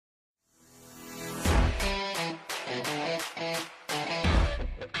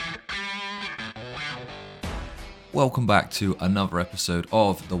Welcome back to another episode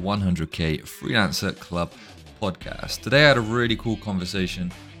of the 100k Freelancer Club podcast. Today I had a really cool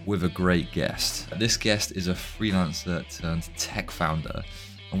conversation with a great guest. This guest is a freelancer turned tech founder,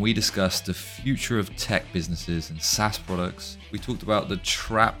 and we discussed the future of tech businesses and SaaS products. We talked about the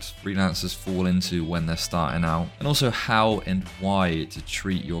traps freelancers fall into when they're starting out, and also how and why to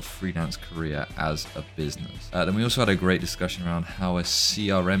treat your freelance career as a business. Then we also had a great discussion around how a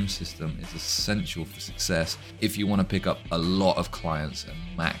CRM system is essential for success if you want to pick up a lot of clients and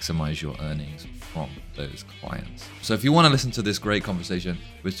maximize your earnings from those clients. So if you want to listen to this great conversation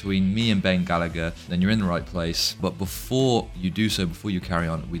between me and Ben Gallagher, then you're in the right place. But before you do so, before you carry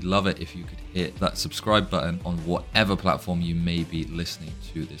on, we'd love it if you could hit that subscribe button on whatever platform you may be listening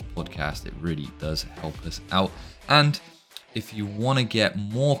to this podcast. It really does help us out. And if you want to get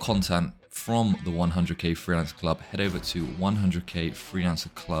more content from the 100k Freelancer Club, head over to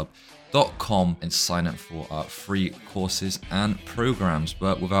 100kfreelancerclub.com and sign up for our free courses and programs.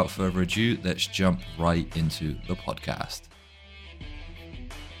 But without further ado, let's jump right into the podcast.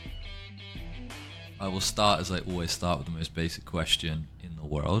 I will start, as I always start, with the most basic question in the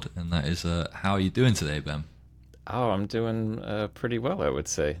world, and that is, how are you doing today, Ben? Oh, I'm doing pretty well, I would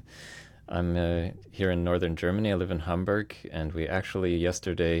say. I'm here in northern Germany. I live in Hamburg, and we actually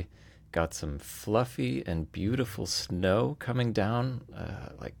yesterday got some fluffy and beautiful snow coming down,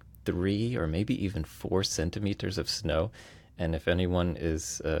 like 3 or maybe even 4 centimeters of snow. And if anyone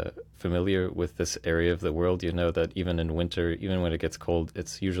is familiar with this area of the world, you know that even in winter, even when it gets cold,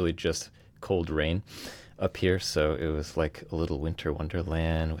 it's usually just cold rain up here. So it was like a little winter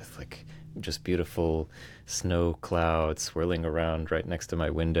wonderland with like just beautiful snow clouds swirling around right next to my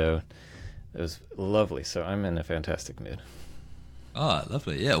window. It was lovely. So I'm in a fantastic mood. Ah,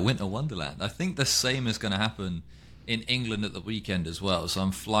 lovely. Yeah, winter wonderland. I think the same is going to happen in England at the weekend as well. So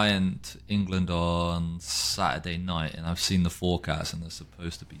I'm flying to England on Saturday night, and I've seen the forecast, and there's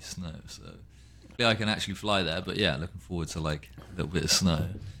supposed to be snow. So yeah, I can actually fly there. But yeah, looking forward to like a little bit of snow.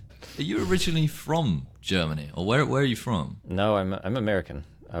 Are you originally from Germany, or where are you from? No, I'm American.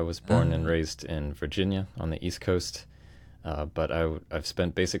 I was born and raised in Virginia on the East Coast, but I've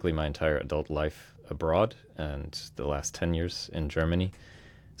spent basically my entire adult life abroad, and the last 10 years in Germany.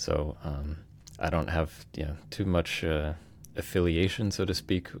 So I don't have too much affiliation, so to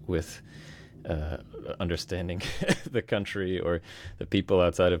speak, with understanding the country or the people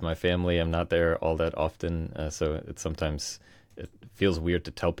outside of my family. I'm not there all that often, so it feels weird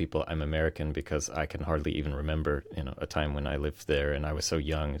to tell people I'm American because I can hardly even remember, a time when I lived there and I was so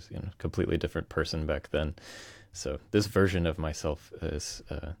young, completely different person back then. So this version of myself is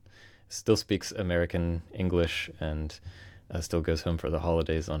still speaks American English and still goes home for the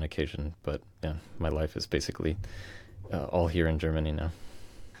holidays on occasion. But yeah, my life is basically all here in Germany now.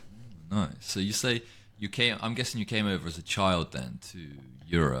 Nice. So you say you came, I'm guessing you came over as a child then to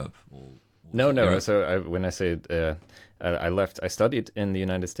Europe, or No. Europe? So when I say I left, I studied in the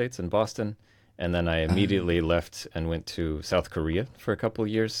United States in Boston, and then I immediately left and went to South Korea for a couple of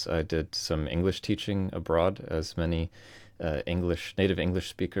years. I did some English teaching abroad, as many native English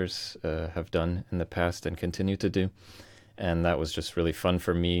speakers have done in the past and continue to do. And that was just really fun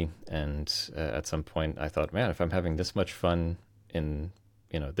for me. And at some point I thought, man, if I'm having this much fun in,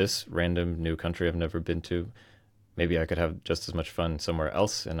 this random new country I've never been to, maybe I could have just as much fun somewhere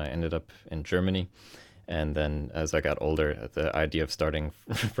else. And I ended up in Germany. And then as I got older, the idea of starting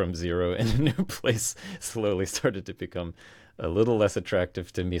from zero in a new place slowly started to become a little less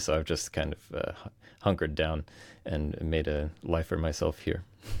attractive to me. So I've just kind of hunkered down and made a life for myself here.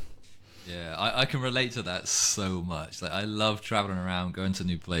 Yeah, I can relate to that so much. Like, I love traveling around, going to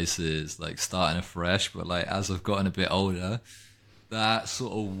new places, like starting afresh. But like as I've gotten a bit older, that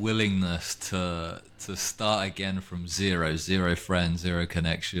sort of willingness to start again from zero friends, zero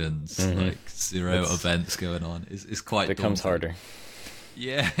connections, like zero events going on is quite becomes daunting. harder.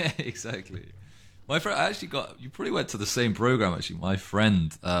 Yeah, exactly. My friend, you probably went to the same program actually. My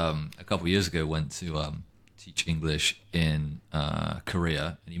friend a couple of years ago went to teach English in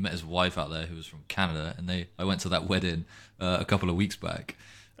Korea, and he met his wife out there who was from Canada, and I went to that wedding a couple of weeks back.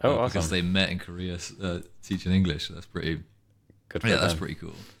 Oh, awesome. Because they met in Korea teaching English. So that's pretty. Good for Yeah, them. that's pretty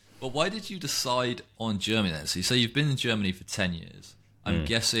cool. But why did you decide on Germany then? So you say you've been in Germany for 10 years. I'm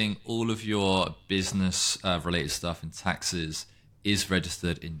guessing all of your business related stuff and taxes is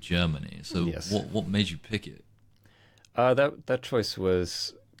registered in Germany. So Yes. what made you pick it? That choice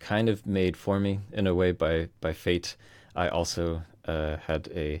was kind of made for me in a way by fate. I also had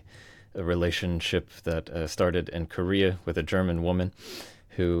a relationship that started in Korea with a German woman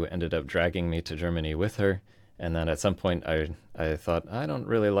who ended up dragging me to Germany with her. And then at some point, I thought, I don't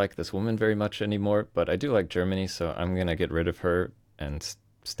really like this woman very much anymore, but I do like Germany, so I'm going to get rid of her and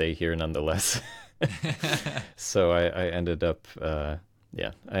stay here nonetheless. So I ended up, I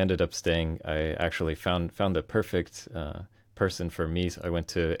ended up staying. I actually found the perfect person for me. So I went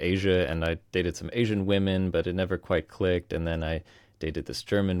to Asia and I dated some Asian women, but it never quite clicked. And then I dated this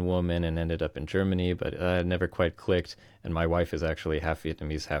German woman and ended up in Germany, but it never quite clicked. And my wife is actually half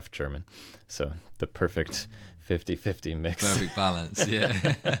Vietnamese, half German. So the perfect 50-50 mix. Perfect balance,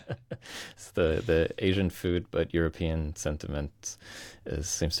 yeah. It's the Asian food, but European sentiment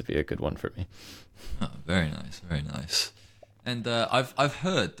seems to be a good one for me. Oh, very nice, very nice. And I've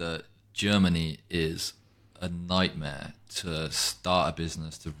heard that Germany is a nightmare to start a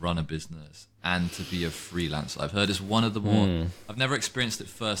business, to run a business, and to be a freelancer. I've heard it's one of the more. I've never experienced it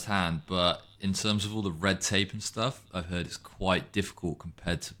firsthand, but in terms of all the red tape and stuff, I've heard it's quite difficult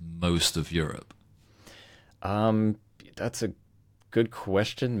compared to most of Europe. That's a good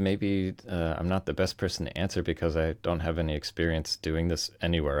question. Maybe I'm not the best person to answer because I don't have any experience doing this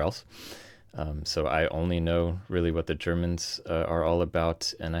anywhere else. So I only know really what the Germans are all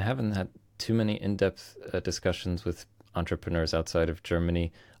about, and I haven't had too many in-depth discussions with entrepreneurs outside of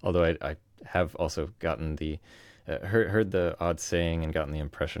Germany, although I have also gotten heard the odd saying and gotten the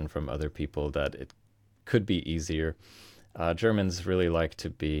impression from other people that it could be easier. Germans really like to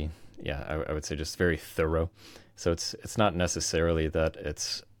be, I would say just very thorough. So it's not necessarily that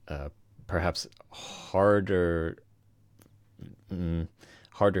it's perhaps harder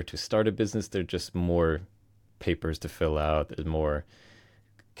to start a business. They're just more papers to fill out. There's more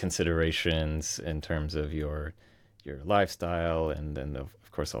considerations in terms of your lifestyle, and then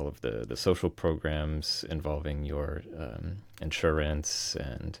of course all of the social programs involving your insurance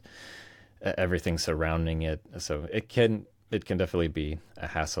and everything surrounding it. So it can definitely be a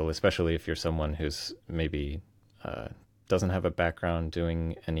hassle, especially if you're someone who's maybe doesn't have a background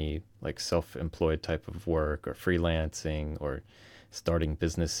doing any like self-employed type of work or freelancing or starting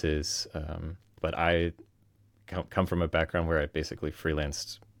businesses. But I come from a background where I basically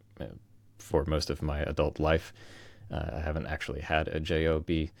freelanced for most of my adult life. I haven't actually had a job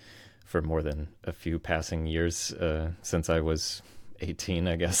for more than a few passing years since I was 18,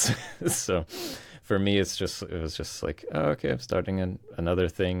 I guess. So for me, it was just like, oh, okay, I'm starting another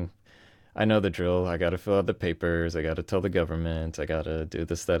thing. I know the drill. I got to fill out the papers. I got to tell the government. I got to do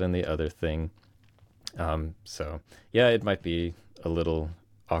this, that, and the other thing. So yeah, it might be a little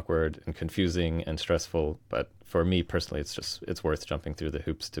awkward and confusing and stressful, but for me personally, it's worth jumping through the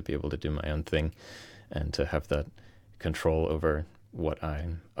hoops to be able to do my own thing and to have that control over what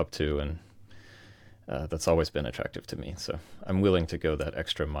I'm up to, and that's always been attractive to me. So I'm willing to go that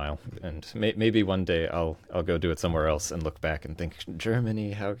extra mile, and maybe one day I'll go do it somewhere else and look back and think,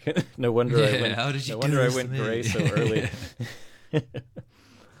 Germany, how can no wonder I went gray so early.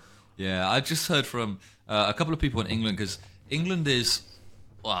 Yeah, I just heard from a couple of people in England, because England is,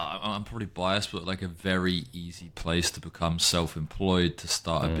 well, I'm probably biased, but like a very easy place to become self-employed, to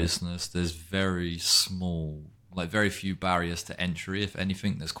start a business. There's very few barriers to entry. If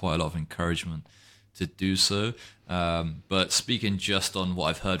anything, there's quite a lot of encouragement to do so. But speaking just on what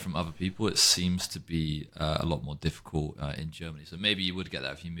I've heard from other people, it seems to be a lot more difficult in Germany. So maybe you would get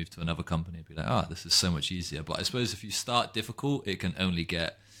that if you move to another company and be like, this is so much easier. But I suppose if you start difficult, it can only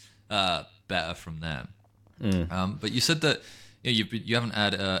get better from there. But you said that you haven't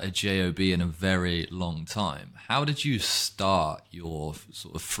had a job in a very long time. How did you start your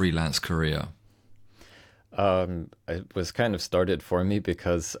sort of freelance career? It was kind of started for me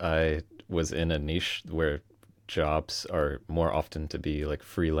because I was in a niche where jobs are more often to be like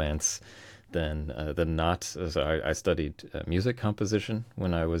freelance than not. So I studied music composition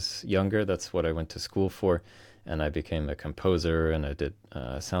when I was younger. That's what I went to school for. And I became a composer, and I did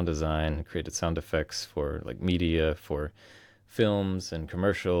sound design, created sound effects for like media, for films and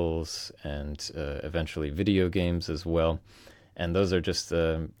commercials, and eventually video games as well. And those are just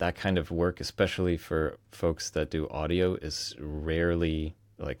that kind of work, especially for folks that do audio, is rarely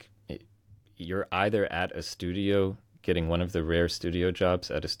like you're either at a studio getting one of the rare studio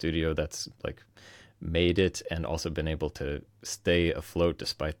jobs at a studio that's like made it and also been able to stay afloat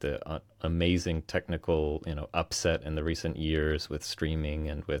despite the amazing technical, upset in the recent years with streaming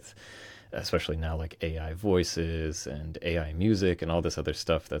and with especially now like AI voices and AI music and all this other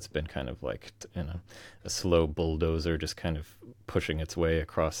stuff that's been kind of like, a slow bulldozer just kind of pushing its way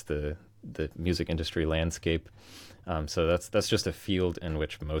across the music industry landscape. So that's just a field in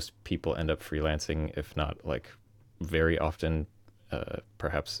which most people end up freelancing, if not like very often,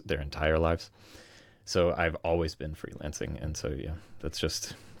 perhaps their entire lives. So I've always been freelancing. And so, yeah, that's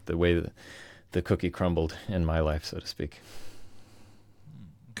just the way the cookie crumbled in my life, so to speak.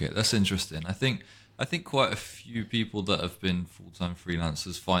 Okay, that's interesting. I think quite a few people that have been full-time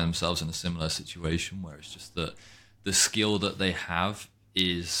freelancers find themselves in a similar situation where it's just that the skill that they have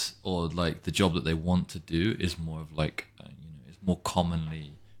is, or like the job that they want to do is more of like, is more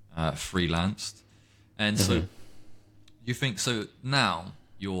commonly freelanced. And so you think, so now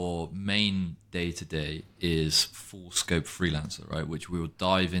your main day-to-day is Fullscope Freelancer, right? Which we will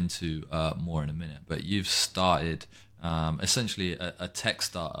dive into more in a minute. But you've started essentially a tech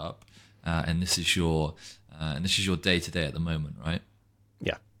startup, and this is your day-to-day at the moment, right?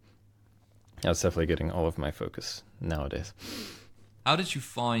 Yeah. That's definitely getting all of my focus nowadays. How did you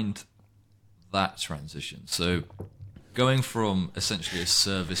find that transition? So going from essentially a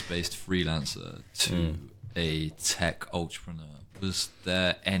service-based freelancer to a tech entrepreneur, was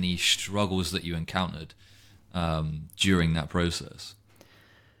there any struggles that you encountered during that process?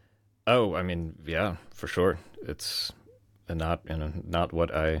 Oh, I mean, yeah, for sure. It's not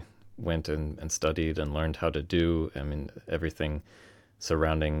what I went and studied and learned how to do. I mean, everything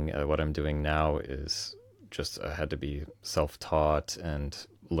surrounding what I'm doing now is just I had to be self-taught and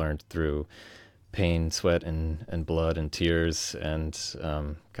learned through pain, sweat, and blood and tears, and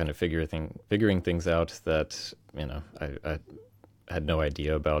kind of figuring things out that I had no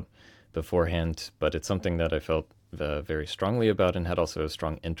idea about beforehand. But it's something that I felt very strongly about and had also a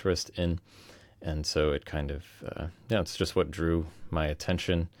strong interest in, and so it kind of it's just what drew my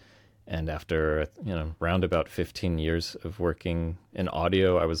attention. And after round about 15 years of working in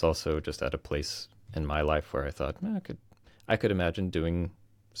audio, I was also just at a place in my life where I thought, I could imagine doing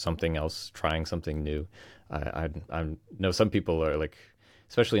something else, trying something new. I know some people are like,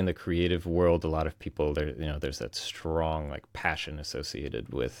 especially in the creative world, a lot of people there's that strong like passion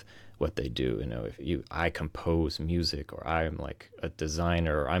associated with what they do. I compose music, or I'm like a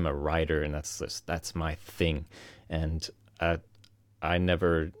designer, or I'm a writer, and that's my thing. And I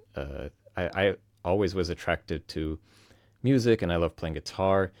never I always was attracted to music, and I love playing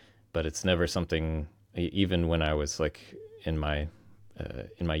guitar, but it's never something, even when I was like in my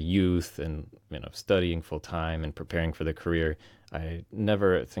youth and studying full time and preparing for the career, I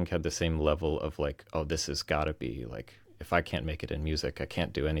never think had the same level of like, oh, this has got to be like, if I can't make it in music, I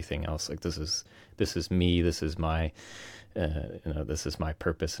can't do anything else. Like this is me, this is my this is my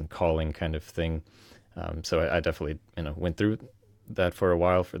purpose and calling kind of thing. So I definitely went through that for a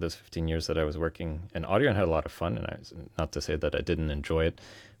while, for those 15 years that I was working in audio, and had a lot of fun. And not to say that I didn't enjoy it,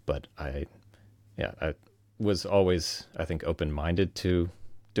 but I was always, I think, open-minded to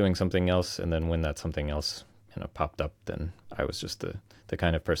doing something else. And then when that something else popped up, then I was just the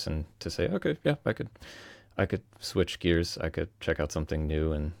kind of person to say, okay, yeah, I could switch gears, I could check out something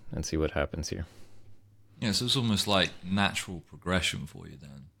new and see what happens here. Yeah, so it's almost like natural progression for you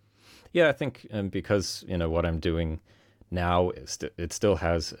then. Yeah, I think because what I'm doing now it still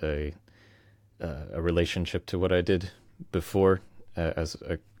has a relationship to what I did before, as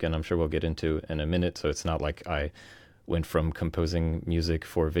again I'm sure we'll get into in a minute. So it's not like I went from composing music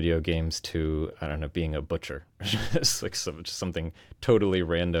for video games to, I don't know, being a butcher. It's like something totally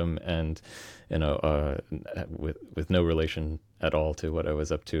random and with no relation at all to what I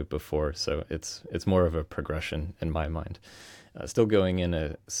was up to before. So it's more of a progression in my mind. Still going in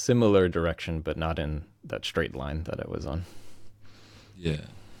a similar direction, but not in that straight line that I was on. Yeah.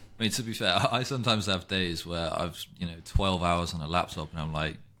 I mean, to be fair, I sometimes have days where I've, 12 hours on a laptop and I'm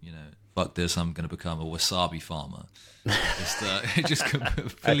like, fuck this, I'm going to become a wasabi farmer. Just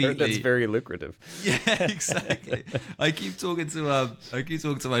completely. I heard that's very lucrative. Yeah, exactly. I keep talking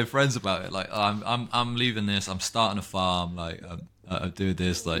to my friends about it. Like, I'm leaving this. I'm starting a farm. Like, I'm doing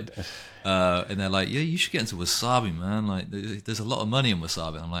this. Like, and they're like, yeah, you should get into wasabi, man. Like, there's a lot of money in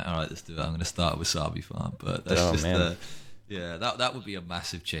wasabi. I'm like, all right, let's do it. I'm going to start a wasabi farm. But that's yeah, that would be a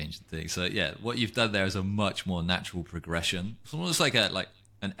massive change in things. So yeah, what you've done there is a much more natural progression. It's almost like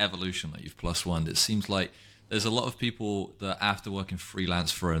an evolution that you've plus one. It seems like there's a lot of people that after working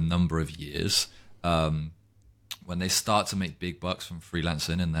freelance for a number of years, when they start to make big bucks from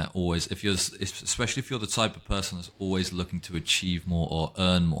freelancing, and they're always, especially if you're the type of person that's always looking to achieve more or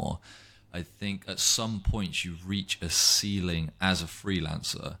earn more, I think at some point you reach a ceiling as a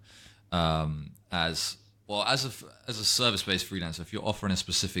freelancer, as a service-based freelancer. If you're offering a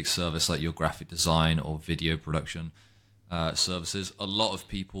specific service like your graphic design or video production services, a lot of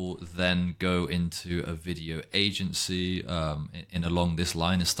people then go into a video agency in along this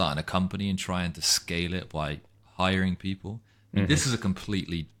line and starting a company and trying to scale it by hiring people. Mm-hmm. This is a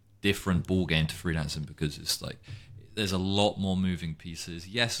completely different ball game to freelancing, because it's like there's a lot more moving pieces.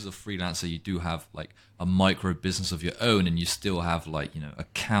 Yes, as a freelancer, you do have like a micro business of your own, and you still have like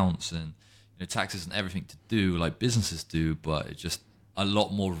accounts and tax isn't everything to do like businesses do, but it just a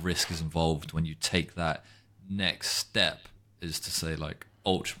lot more risk is involved when you take that next step, is to say like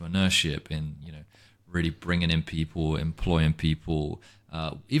entrepreneurship in, really bringing in people, employing people,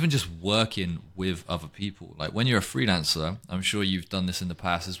 even just working with other people. Like when you're a freelancer, I'm sure you've done this in the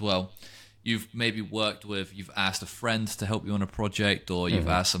past as well. You've maybe you've asked a friend to help you on a project, or you've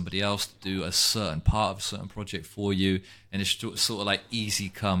asked somebody else to do a certain part of a certain project for you, and it's sort of like easy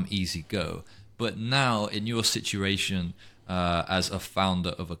come, easy go. But now in your situation, as a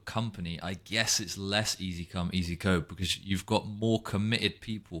founder of a company, I guess it's less easy come, easy go, because you've got more committed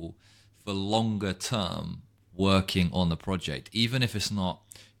people for longer term working on the project. Even if it's not,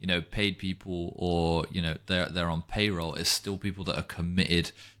 paid people, or, they're on payroll, it's still people that are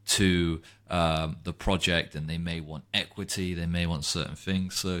committed to the project, and they may want equity, they may want certain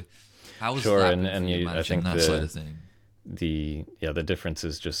things. So how is that and you I think that side of thing? The difference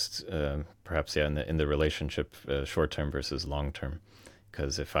is just perhaps in the relationship, short term versus long term.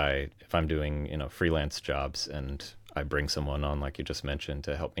 Because if I'm doing freelance jobs and I bring someone on, like you just mentioned,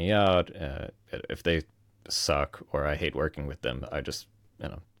 to help me out, if they suck or I hate working with them, I just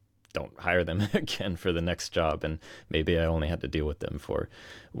don't hire them again for the next job, and maybe I only had to deal with them for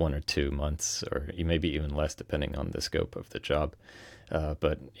 1 or 2 months, or maybe even less, depending on the scope of the job.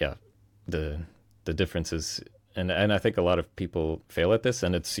 But yeah, the difference is. And I think a lot of people fail at this,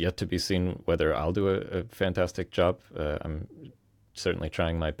 and it's yet to be seen whether I'll do a fantastic job. I'm certainly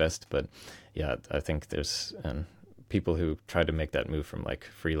trying my best, but yeah, I think there's people who try to make that move from like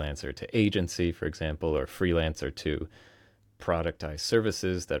freelancer to agency, for example, or freelancer to productized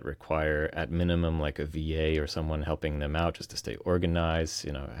services that require at minimum like a VA or someone helping them out just to stay organized.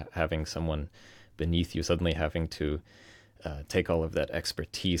 Having someone beneath you, suddenly having to take all of that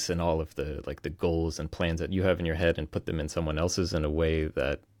expertise and all of the goals and plans that you have in your head and put them in someone else's in a way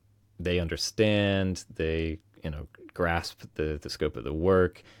that they understand, they grasp the scope of the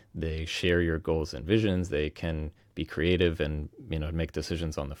work, they share your goals and visions, they can be creative and make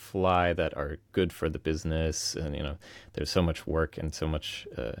decisions on the fly that are good for the business. And there's so much work and so much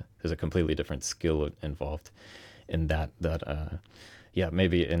there's a completely different skill involved in that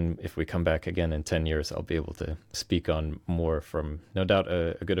maybe if we come back again in 10 years, I'll be able to speak on more from, no doubt,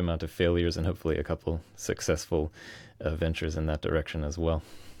 a good amount of failures and hopefully a couple successful ventures in that direction as well.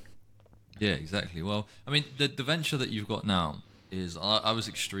 Yeah, exactly. Well, I mean, the venture that you've got now is I was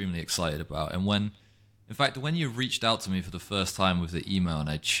extremely excited about. And when you reached out to me for the first time with the email and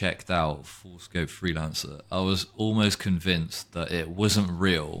I checked out Fullscope Freelancer, I was almost convinced that it wasn't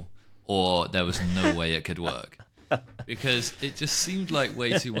real, or there was no way it could work. Because it just seemed like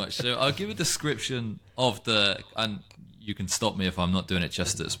way too much. So I'll give a description of and you can stop me if I'm not doing it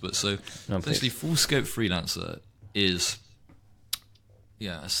justice, but essentially Fullscope Freelancer is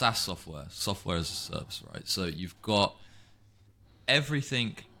a SaaS software as a service, right? So you've got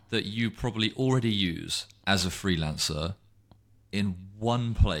everything that you probably already use as a freelancer in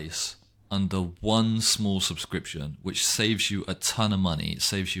one place under one small subscription, which saves you a ton of money, it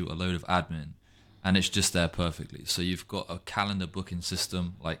saves you a load of admin, and it's just there perfectly. So you've got a calendar booking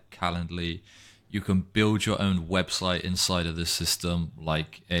system like Calendly. You can build your own website inside of this system,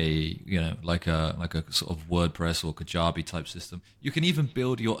 like a sort of WordPress or Kajabi type system. You can even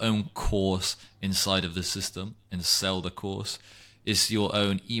build your own course inside of the system and sell the course. It's your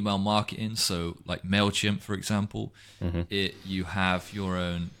own email marketing, so like MailChimp, for example. You have your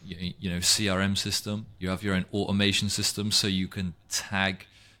own CRM system. You have your own automation system, so you can tag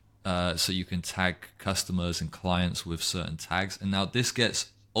customers and clients with certain tags. And now this gets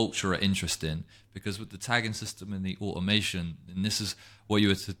ultra interesting, because with the tagging system and the automation, and this is what you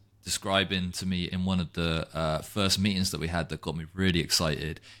were describing to me in one of the first meetings that we had that got me really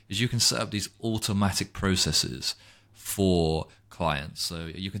excited, is you can set up these automatic processes for clients. So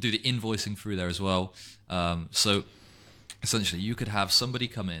you can do the invoicing through there as well. So essentially you could have somebody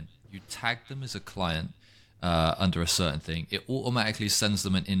come in, you tag them as a client under a certain thing. It automatically sends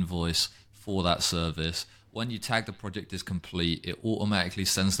them an invoice for that service. When you tag the project is complete, it automatically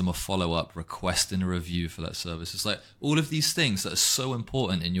sends them a follow-up requesting a review for that service. It's like all of these things that are so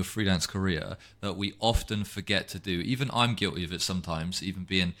important in your freelance career that we often forget to do. Even I'm guilty of it sometimes, even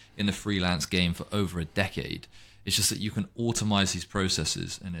being in the freelance game for over a decade. It's just that you can automate these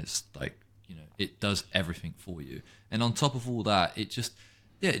processes, and it's like, it does everything for you. And on top of all that, it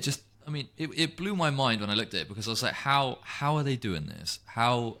blew my mind when I looked at it, because I was like, how are they doing this?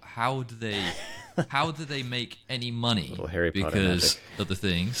 How do they make any money because of the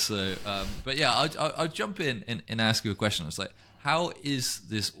things? So, but yeah, I'll jump in and ask you a question. It's like, how is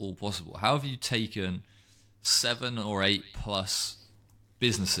this all possible? How have you taken 7 or 8 plus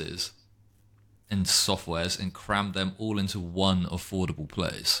businesses and softwares and cram them all into one affordable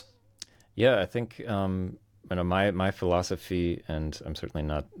place? Yeah, I think my philosophy, and I'm certainly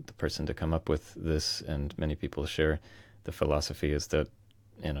not the person to come up with this, and many people share the philosophy, is that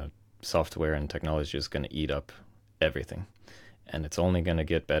software and technology is going to eat up everything, and it's only going to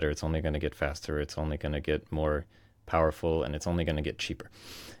get better. It's only going to get faster. It's only going to get more powerful, and it's only going to get cheaper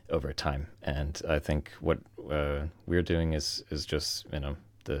over time. And I think what we're doing is just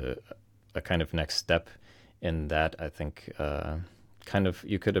a kind of next step in that. I think kind of,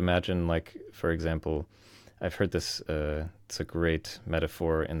 you could imagine, like, for example, I've heard this, it's a great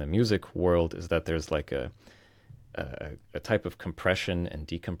metaphor in the music world, is that there's like a type of compression and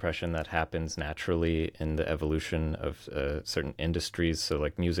decompression that happens naturally in the evolution of certain industries. So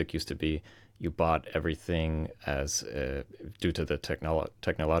like music used to be, you bought everything as due to the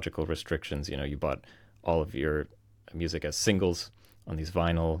technological restrictions. You bought all of your music as singles on these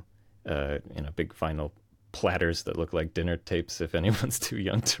vinyl, big vinyl platters that look like dinner tapes, if anyone's too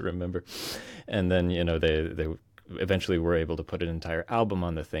young to remember. And then they eventually were able to put an entire album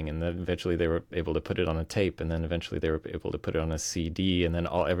on the thing, and then eventually they were able to put it on a tape, and then eventually they were able to put it on a CD, and then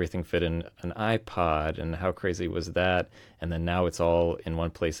everything fit in an iPod. And how crazy was that? And then now it's all in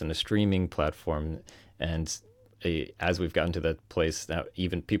one place in a streaming platform. And as we've gotten to that place now,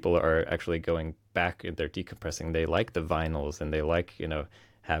 even people are actually going back, they're decompressing. They like the vinyls, and they like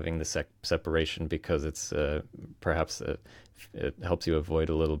having the separation, because it's perhaps it helps you avoid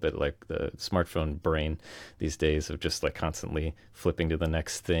a little bit like the smartphone brain these days of just like constantly flipping to the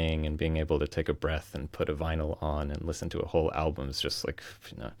next thing, and being able to take a breath and put a vinyl on and listen to a whole album. It's just like,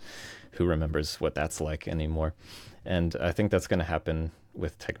 who remembers what that's like anymore? And I think that's going to happen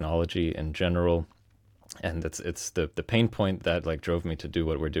with technology in general. And it's the pain point that like drove me to do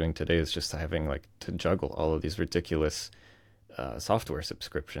what we're doing today, is just having like to juggle all of these ridiculous software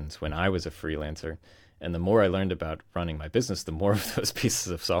subscriptions when I was a freelancer. And the more I learned about running my business, the more of those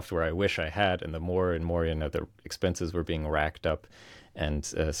pieces of software I wish I had, and the more and more the expenses were being racked up. And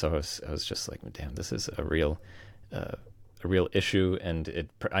so I was just like, damn, this is a real issue. And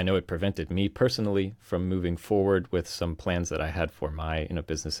I know it prevented me personally from moving forward with some plans that I had for my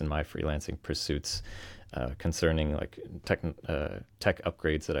business and my freelancing pursuits, concerning like tech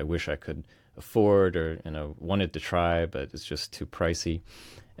upgrades that I wish I could afford, or wanted to try, but it's just too pricey.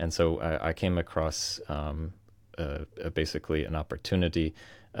 And so I came across basically an opportunity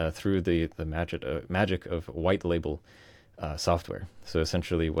through the magic of white label software. So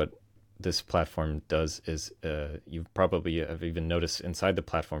essentially what this platform does is, you probably have even noticed inside the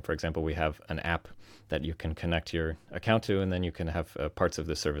platform, for example, we have an app that you can connect your account to, and then you can have parts of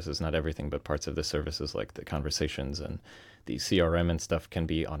the services, not everything, but parts of the services like the conversations and the CRM and stuff can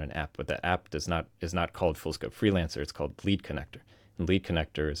be on an app. But the app is not called Fullscope Freelancer, it's called Lead Connector. And Lead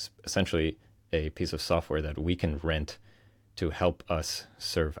Connector is essentially a piece of software that we can rent to help us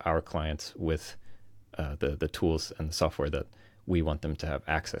serve our clients with the tools and the software that we want them to have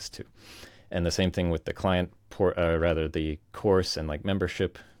access to. And the same thing with the the course and like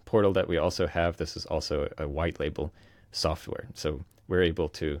membership portal that we also have. This is also a white label software. So we're able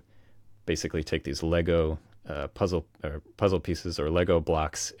to basically take these Lego puzzle pieces or Lego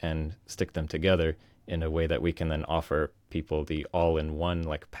blocks and stick them together in a way that we can then offer people the all-in-one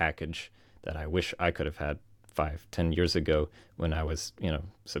like package that I wish I could have had 5-10 years ago, when I was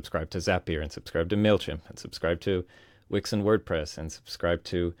subscribed to Zapier and subscribed to MailChimp and subscribed to Wix and WordPress and subscribed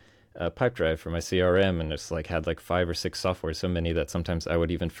to Pipedrive for my CRM, and just like had like 5 or 6 software, so many that sometimes I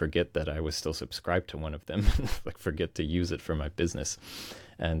would even forget that I was still subscribed to one of them, like forget to use it for my business.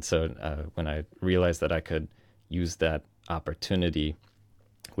 And so when I realized that I could use that opportunity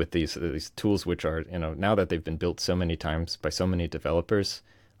with these tools, which are now that they've been built so many times by so many developers,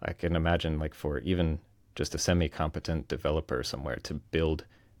 I can imagine like for even just a semi-competent developer somewhere to build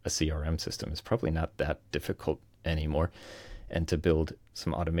a CRM system is probably not that difficult anymore. And to build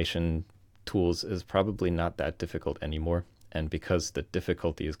some automation tools is probably not that difficult anymore. And because the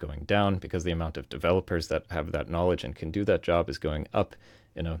difficulty is going down, because the amount of developers that have that knowledge and can do that job is going up,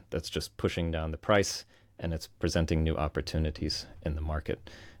 that's just pushing down the price, and it's presenting new opportunities in the market.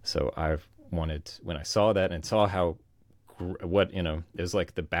 So I've wanted, when I saw that and saw how it was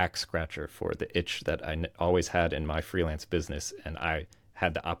like the back scratcher for the itch that I always had in my freelance business, and I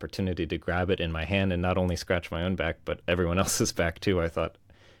had the opportunity to grab it in my hand and not only scratch my own back, but everyone else's back too. I thought,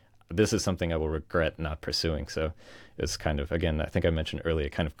 this is something I will regret not pursuing. So it's kind of, again, I think I mentioned earlier,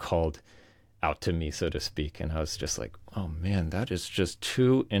 it kind of called out to me, so to speak. And I was just like, oh man, that is just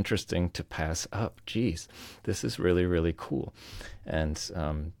too interesting to pass up. Geez, this is really, really cool. And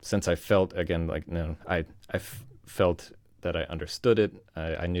since I felt, again, like, I felt that I understood it,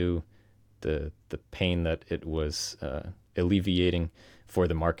 I knew the pain that it was alleviating for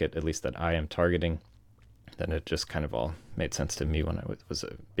the market, at least that I am targeting, then it just kind of all made sense to me when I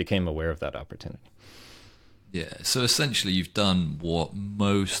became aware of that opportunity. Yeah. So essentially, you've done what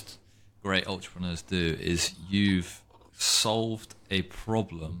most great entrepreneurs do: is you've solved a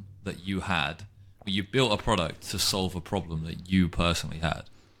problem that you had. You built a product to solve a problem that you personally had.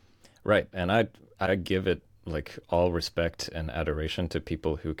 Right, and I give it like all respect and adoration to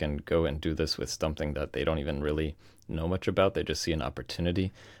people who can go and do this with something that they don't even really know much about. They just see an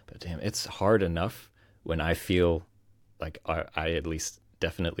opportunity. But damn, it's hard enough when I feel like I at least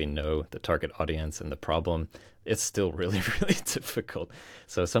definitely know the target audience and the problem. It's still really, really difficult.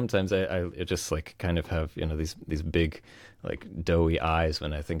 So sometimes I just like kind of have, these big like doughy eyes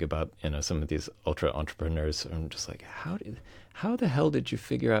when I think about, some of these ultra entrepreneurs. I'm just like, how the hell did you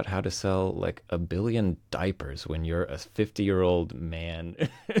figure out how to sell like 1 billion diapers when you're a 50-year-old man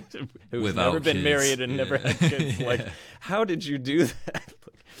who's Without never been kids. married and never had kids? Like, how did you do that?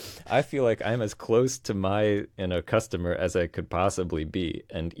 I feel like I'm as close to my customer as I could possibly be,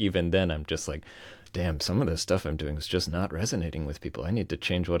 and even then I'm just like, damn, some of the stuff I'm doing is just not resonating with people. I need to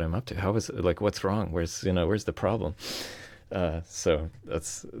change what I'm up to. How is it, like, what's wrong? Where's the problem? So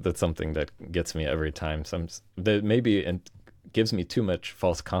that's something that gets me every time. That maybe and gives me too much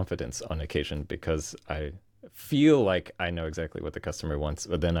false confidence on occasion, because I feel like I know exactly what the customer wants,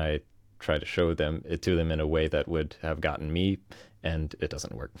 but then I try to show them it to them in a way that would have gotten me, and it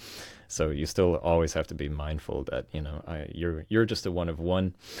doesn't work. So you still always have to be mindful that you're just a one of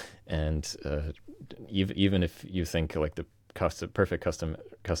one, and even if you think like the perfect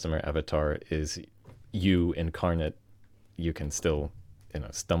customer avatar is you incarnate, you can still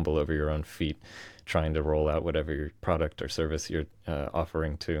stumble over your own feet trying to roll out whatever your product or service you're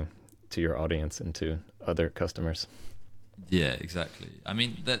offering to your audience and to other customers. Yeah, exactly. I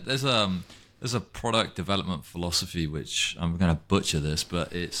mean, there's a product development philosophy, which I'm going to butcher this,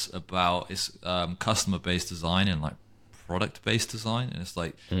 but it's customer-based design and like product-based design, and it's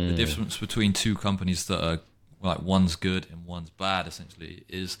like the difference between two companies that are like one's good and one's bad. Essentially,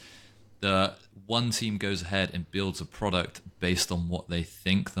 is the one team goes ahead and builds a product based on what they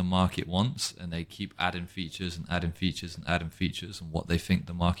think the market wants, and they keep adding features and adding features and adding features and what they think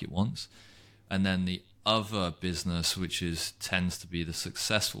the market wants, and then the other business, which tends to be the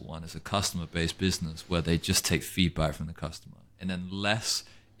successful one, is a customer-based business where they just take feedback from the customer, and unless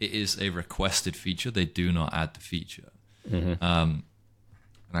it is a requested feature, they do not add the feature. Mm-hmm. And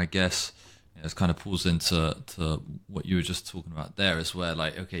I guess it kind of pulls into what you were just talking about there, is where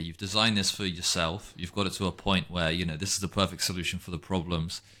like, okay, you've designed this for yourself, you've got it to a point where this is the perfect solution for the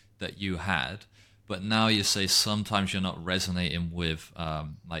problems that you had. But now you say sometimes you're not resonating with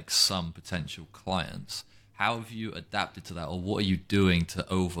like some potential clients. How have you adapted to that, or what are you doing to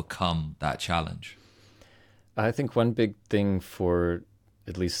overcome that challenge? I think one big thing for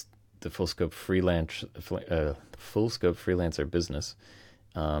at least the Fullscope freelancer business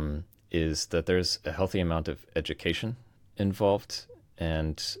is that there's a healthy amount of education involved,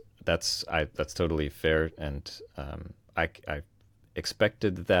 and that's totally fair. And I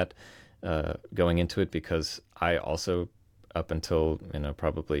expected that. Going into it, because I also, up until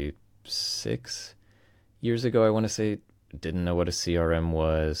probably 6 years ago, I want to say, didn't know what a CRM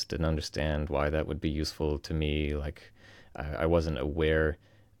was, didn't understand why that would be useful to me. Like I wasn't aware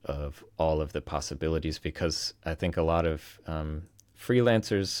of all of the possibilities, because I think a lot of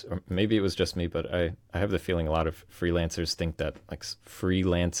freelancers, or maybe it was just me, but I have the feeling a lot of freelancers think that like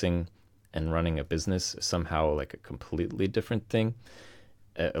freelancing and running a business is somehow like a completely different thing.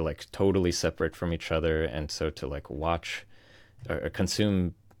 Like totally separate from each other, and so to like watch or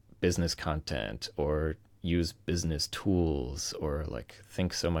consume business content or use business tools or like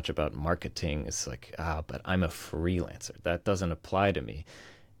think so much about marketing, it's like, but I'm a freelancer, that doesn't apply to me.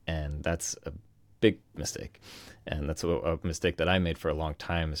 And that's a big mistake, and that's a mistake that I made for a long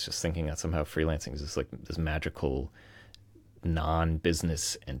time, is just thinking that somehow freelancing is just like this magical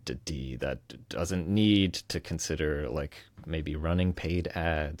non-business entity that doesn't need to consider like maybe running paid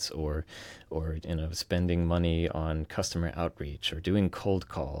ads or spending money on customer outreach or doing cold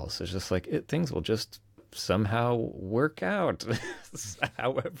calls. It's just like things will just somehow work out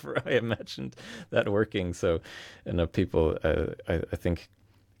however I imagined that working. So people I think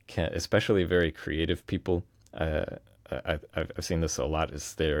can, especially very creative people, I've seen this a lot,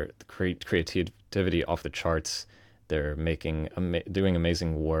 is their creativity off the charts. They're doing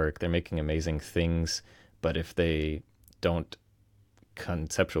amazing work. They're making amazing things. But if they don't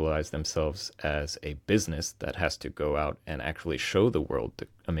conceptualize themselves as a business that has to go out and actually show the world the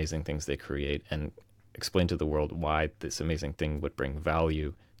amazing things they create and explain to the world why this amazing thing would bring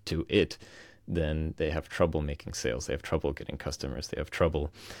value to it, then they have trouble making sales. They have trouble getting customers. They have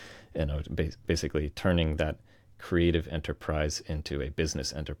trouble, basically turning that creative enterprise into a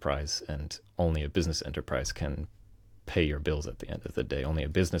business enterprise. And only a business enterprise can pay your bills at the end of the day. Only a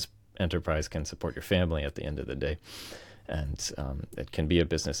business enterprise can support your family at the end of the day. And it can be a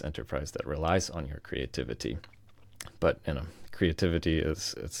business enterprise that relies on your creativity. But creativity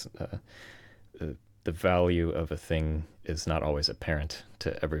is the value of a thing is not always apparent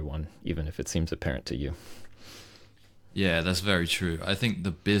to everyone, even if it seems apparent to you. Yeah, that's very true. I think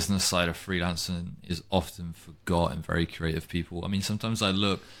the business side of freelancing is often forgotten. Very creative people. I mean, sometimes I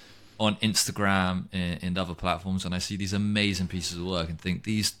look on Instagram and other platforms and I see these amazing pieces of work and think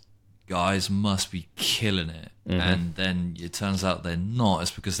these guys must be killing it. Mm-hmm. And then it turns out they're not.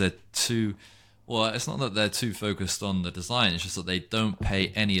 It's because they're too... Well, it's not that they're too focused on the design. It's just that they don't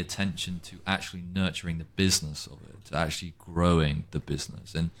pay any attention to actually nurturing the business of it, to actually growing the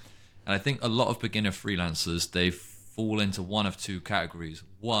business. And I think a lot of beginner freelancers, they fall into one of two categories.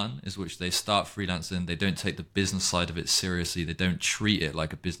 One is which they start freelancing. They don't take the business side of it seriously. They don't treat it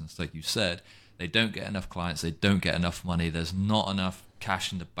like a business, like you said. They don't get enough clients. They don't get enough money. There's not enough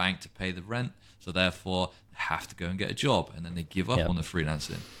cash in the bank to pay the rent. So therefore, they have to go and get a job. And then they give up on the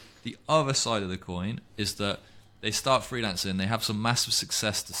freelancing. The other side of the coin is that they start freelancing, they have some massive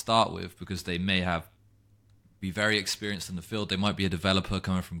success to start with because they may be very experienced in the field. They might be a developer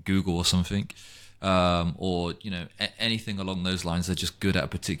coming from Google or something, or anything along those lines. They're just good at a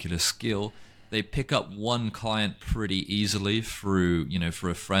particular skill. They pick up one client pretty easily through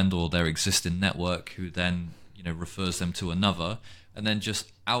a friend or their existing network, who then refers them to another. And then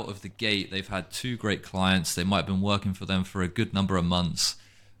just out of the gate, they've had 2 great clients. They might have been working for them for a good number of months.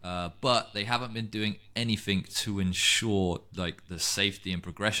 But they haven't been doing anything to ensure like the safety and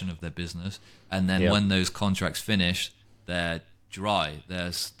progression of their business. And then when those contracts finish, they're dry.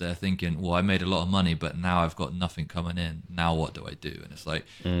 They're thinking, well, I made a lot of money, but now I've got nothing coming in. Now what do I do? And it's like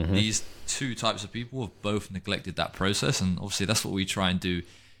these 2 types of people have both neglected that process. And obviously that's what we try and do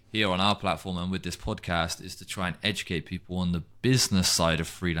here on our platform and with this podcast, is to try and educate people on the business side of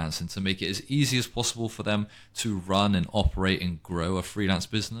freelancing, to make it as easy as possible for them to run and operate and grow a freelance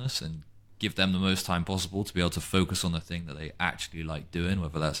business, and give them the most time possible to be able to focus on the thing that they actually like doing,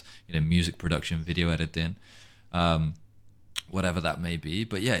 whether that's music production, video editing, whatever that may be.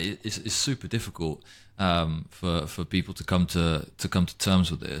 But yeah, it's super difficult for people to come to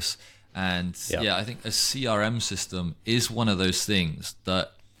terms with this. And I think a CRM system is one of those things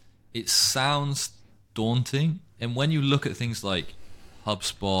that it sounds daunting. And when you look at things like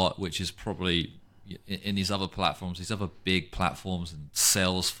HubSpot, which is probably in these other platforms, these other big platforms, and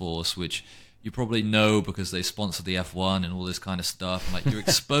Salesforce, which you probably know because they sponsor the F1 and all this kind of stuff, and like you're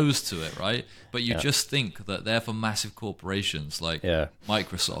exposed to it, right? But you just think that they're for massive corporations like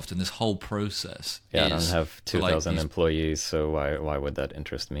Microsoft, and this whole process. I don't have 2,000 employees, so why would that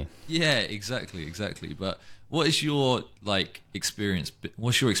interest me? Yeah, exactly. But what is your experience?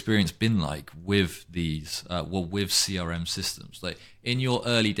 What's your experience been like with these, with CRM systems? Like in your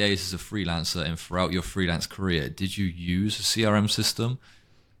early days as a freelancer and throughout your freelance career, did you use a CRM system?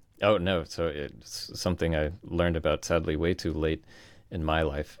 Oh no, so it's something I learned about sadly way too late in my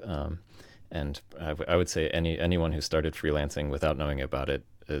life, and I would say anyone who started freelancing without knowing about it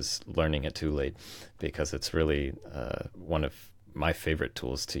is learning it too late, because it's really one of my favorite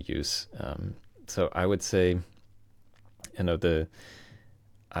tools to use. So I would say,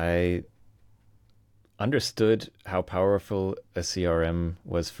 I understood how powerful a CRM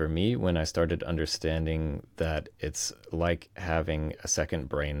was for me when I started understanding that it's like having a second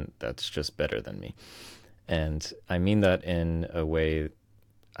brain that's just better than me. And I mean that in a way,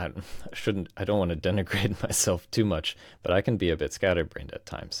 I don't want to denigrate myself too much, but I can be a bit scatterbrained at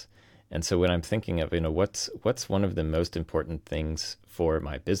times. And so when I'm thinking of, what's one of the most important things for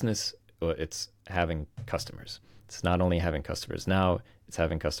my business, well, it's having customers. It's not only having customers now, it's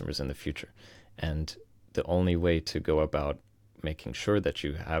having customers in the future. And the only way to go about making sure that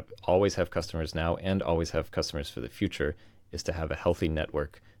you always have customers now and always have customers for the future is to have a healthy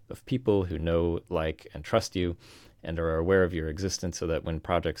network of people who know, like, and trust you and are aware of your existence, so that when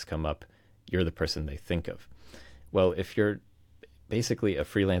projects come up, you're the person they think of. Well, if you're basically a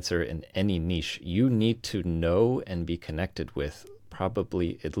freelancer in any niche, you need to know and be connected with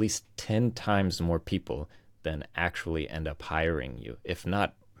probably at least 10 times more people than actually end up hiring you, if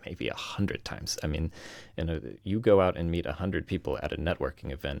not maybe 100 times. I mean, you go out and meet 100 people at a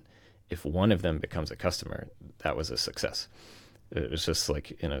networking event. If one of them becomes a customer, that was a success. It was just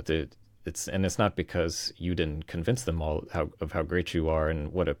like, it's not because you didn't convince them all how great you are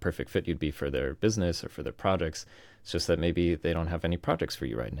and what a perfect fit you'd be for their business or for their projects. It's just that maybe they don't have any projects for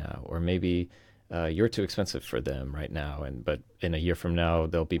you right now, or maybe you're too expensive for them right now, but in a year from now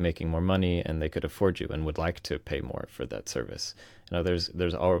they'll be making more money and they could afford you and would like to pay more for that service.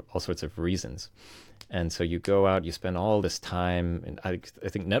 There's all sorts of reasons. And so you go out, you spend all this time, and I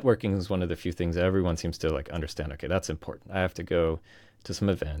think networking is one of the few things everyone seems to like understand. Okay, that's important. I have to go to some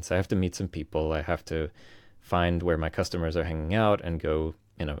events. I have to meet some people. I have to find where my customers are hanging out and go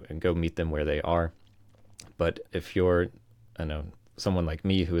meet them where they are. But if you're, someone like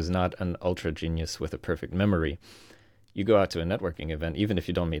me who is not an ultra genius with a perfect memory, you go out to a networking event, even if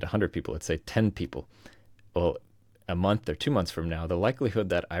you don't meet 100 people, let's say 10 people. Well, a month or 2 months from now, the likelihood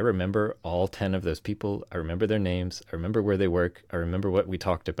that I remember all 10 of those people, I remember their names, I remember where they work, I remember what we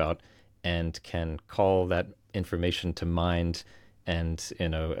talked about, and can call that information to mind and,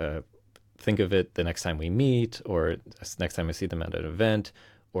 think of it the next time we meet, or next time I see them at an event,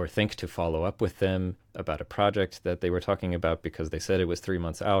 or think to follow up with them about a project that they were talking about because they said it was 3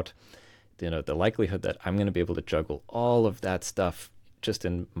 months out. The likelihood that I'm going to be able to juggle all of that stuff just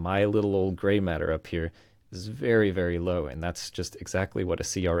in my little old gray matter up here is very, very low. And that's just exactly what a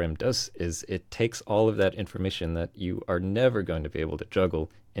CRM does, is it takes all of that information that you are never going to be able to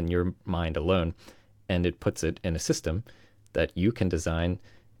juggle in your mind alone, and it puts it in a system that you can design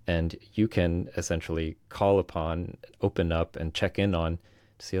and you can essentially call upon, open up, and check in on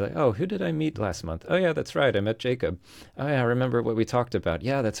to see, like, oh, who did I meet last month? Oh, yeah, that's right. I met Jacob. Oh, yeah, I remember what we talked about.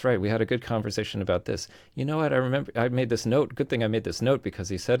 Yeah, that's right. We had a good conversation about this. You know what? I remember I made this note. Good thing I made this note, because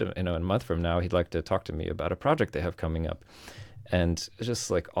he said, in a month from now, he'd like to talk to me about a project they have coming up. And it's just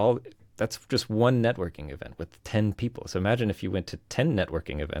like that's just one networking event with 10 people. So imagine if you went to 10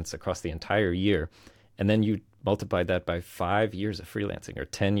 networking events across the entire year, and then you multiplied that by 5 years of freelancing or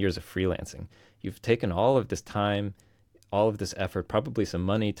 10 years of freelancing. You've taken all of this time, all of this effort, probably some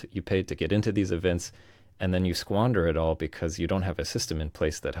money you paid to get into these events, and then you squander it all because you don't have a system in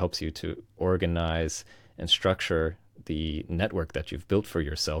place that helps you to organize and structure the network that you've built for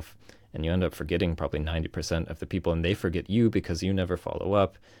yourself. And you end up forgetting probably 90% of the people, and they forget you because you never follow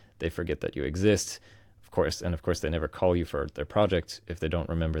up. They forget that you exist, of course, and of course they never call you for their project if they don't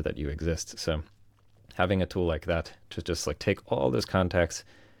remember that you exist. So having a tool like that to just like take all those contacts,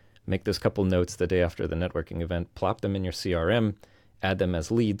 make those couple notes the day after the networking event, plop them in your CRM, add them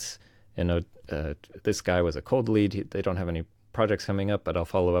as leads. This guy was a cold lead. They don't have any projects coming up, but I'll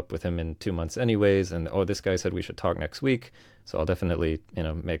follow up with him in 2 months anyways. And, oh, this guy said we should talk next week. So I'll definitely,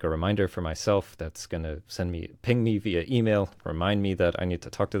 make a reminder for myself that's going to ping me via email, remind me that I need to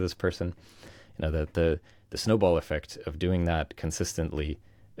talk to this person. That the snowball effect of doing that consistently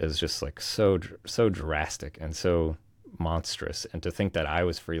is just like so drastic and so monstrous. And to think that I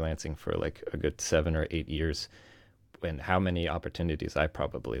was freelancing for like a good 7 or 8 years, and how many opportunities I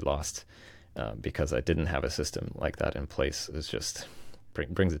probably lost because I didn't have a system like that in place, is just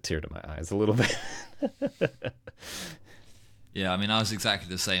brings a tear to my eyes a little bit. Yeah, I mean, I was exactly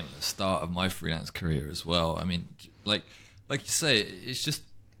the same at the start of my freelance career as well. I mean, like you say, it's just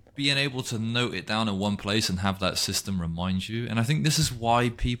being able to note it down in one place and have that system remind you. And I think this is why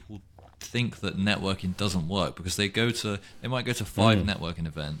people think that networking doesn't work, because they might go to 5 networking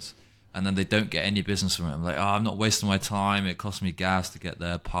events and then they don't get any business from it. I'm like, oh, I'm not wasting my time. It cost me gas to get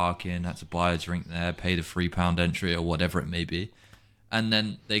there, parking, had to buy a drink there, pay the £3 entry or whatever it may be. And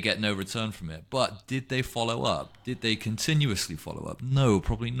then they get no return from it. But did they follow up? Did they continuously follow up? No,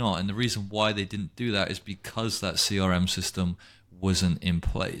 probably not. And the reason why they didn't do that is because that CRM system wasn't in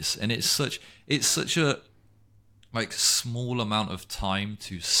place. And it's such a like small amount of time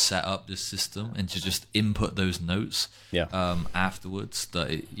to set up this system and to just input those notes afterwards that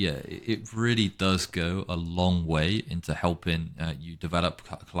it really does go a long way into helping you develop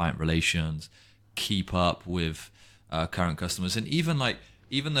client relations, keep up with current customers, and even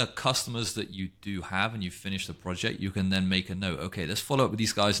the customers that you do have and you finish the project, you can then make a note. Okay, let's follow up with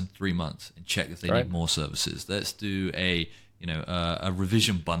these guys in 3 months and check if they need more services. Let's do a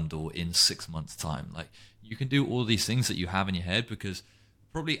revision bundle in 6 months' time. Like, you can do all these things that you have in your head, because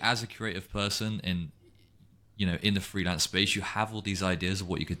probably as a creative person in the freelance space, you have all these ideas of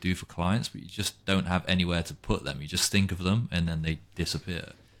what you could do for clients, but you just don't have anywhere to put them. You just think of them and then they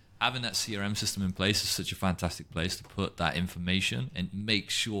disappear. Having that CRM system in place is such a fantastic place to put that information and make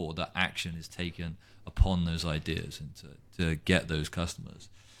sure that action is taken upon those ideas and to get those customers.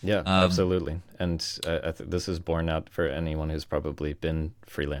 Yeah, absolutely. And this is borne out for anyone who's probably been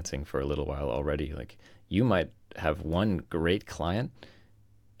freelancing for a little while already. Like, you might have one great client,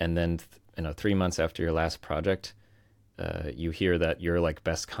 and then 3 months after your last project, you hear that your like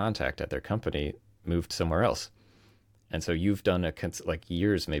best contact at their company moved somewhere else. And so you've done like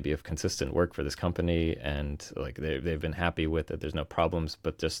years maybe of consistent work for this company, and like they've been happy with it. There's no problems,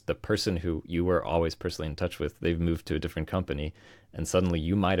 but just the person who you were always personally in touch with, they've moved to a different company, and suddenly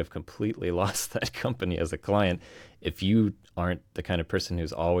you might have completely lost that company as a client if you aren't the kind of person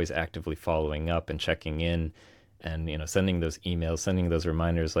who's always actively following up and checking in, and sending those emails, sending those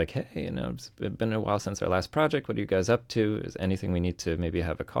reminders like, hey, it's been a while since our last project. What are you guys up to? Is anything we need to maybe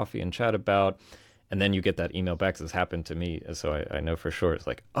have a coffee and chat about? And then you get that email back. This happened to me, so I know for sure. It's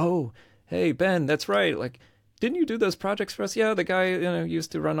like, oh, hey, Ben, that's right. Like, didn't you do those projects for us? Yeah, the guy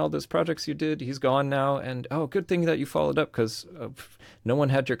used to run all those projects you did. He's gone now. And, oh, good thing that you followed up, because no one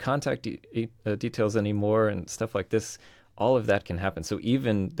had your contact details anymore and stuff like this. All of that can happen. So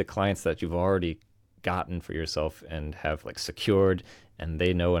even the clients that you've already gotten for yourself and have like secured, and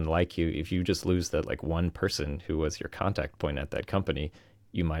they know and like you, if you just lose that like one person who was your contact point at that company,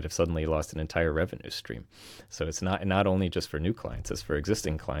 you might have suddenly lost an entire revenue stream. So it's not only just for new clients, it's for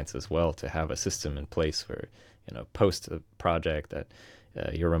existing clients as well, to have a system in place where, post a project that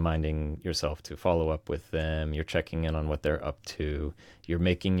you're reminding yourself to follow up with them, you're checking in on what they're up to, you're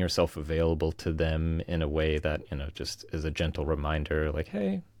making yourself available to them in a way that, just is a gentle reminder, like,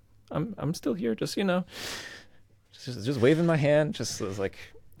 hey, I'm still here, just waving my hand, just like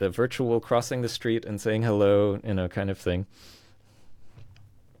the virtual crossing the street and saying hello, kind of thing.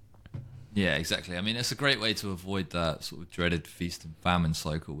 Yeah, exactly. I mean, it's a great way to avoid that sort of dreaded feast and famine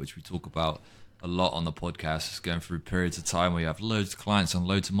cycle, which we talk about a lot on the podcast. It's going through periods of time where you have loads of clients and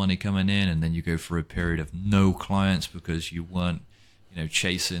loads of money coming in, and then you go through a period of no clients because you weren't,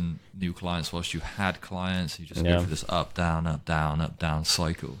 chasing new clients whilst you had clients. You just go through this up, down, up, down, up, down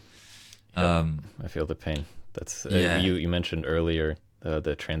cycle. I feel the pain. That's you mentioned earlier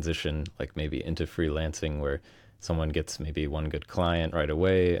the transition, like maybe into freelancing, where someone gets maybe one good client right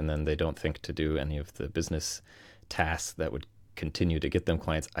away, and then they don't think to do any of the business tasks that would continue to get them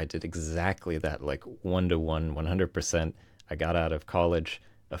clients. I did exactly that, like 1-to-1, 100%. I got out of college.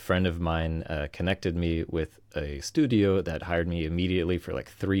 A friend of mine connected me with a studio that hired me immediately for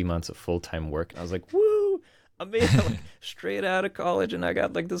like 3 months of full-time work. I was like, woo! I mean, like, straight out of college, and I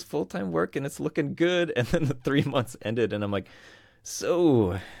got like this full-time work, and it's looking good. And then the 3 months ended, and I'm like,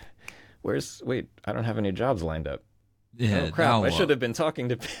 so... wait, I don't have any jobs lined up. Yeah, oh crap, I should have been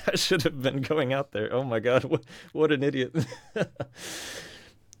I should have been going out there. Oh my God, what an idiot.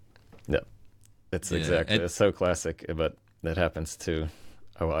 No, it's exactly, it's so classic, but that happens to,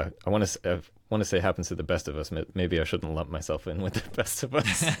 I want to say happens to the best of us. Maybe I shouldn't lump myself in with the best of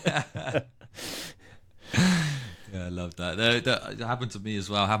us. Yeah, I love that. That happened to me as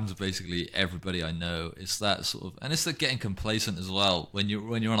well. It happened to basically everybody I know. It's that sort of, and it's like getting complacent as well. When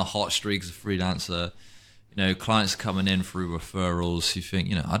you're on a hot streak as a freelancer, clients coming in through referrals. You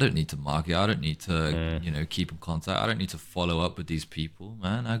think, I don't need to market. I don't need to, keep in contact. I don't need to follow up with these people,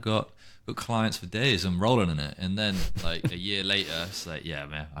 man. I got clients for days. I'm rolling in it. And then like a year later, it's like, yeah,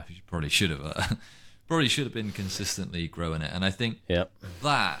 man, I probably should have been consistently growing it. And I think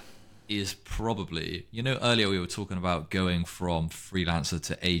that is probably, earlier we were talking about going from freelancer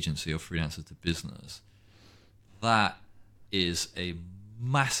to agency or freelancer to business. That is a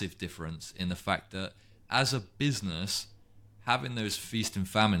massive difference in the fact that as a business, having those feast and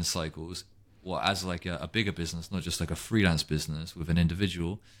famine cycles, or as like a bigger business, not just like a freelance business with an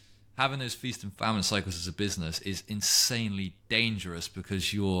individual, having those feast and famine cycles as a business is insanely dangerous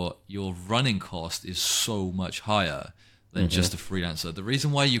because your running cost is so much higher than just a freelancer. The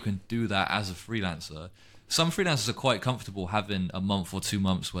reason why you can do that as a freelancer, some freelancers are quite comfortable having a month or 2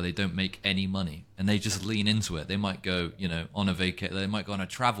 months where they don't make any money and they just lean into it. They might go, on a they might go on a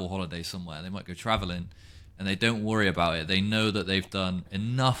travel holiday somewhere. They might go traveling and they don't worry about it. They know that they've done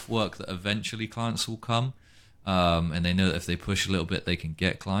enough work that eventually clients will come. And they know that if they push a little bit, they can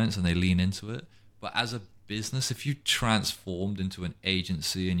get clients and they lean into it. But as a business, if you transformed into an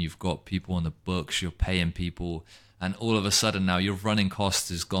agency and you've got people on the books, you're paying people, and all of a sudden now your running cost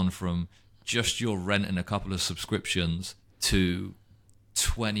has gone from just your rent and a couple of subscriptions to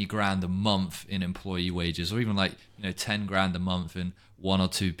 20 grand a month in employee wages, or even like 10 grand a month in 1 or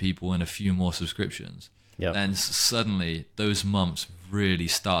 2 people and a few more subscriptions. Then suddenly those months really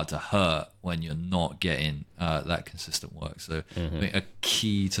start to hurt when you're not getting that consistent work. So I think a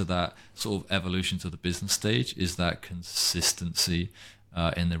key to that sort of evolution to the business stage is that consistency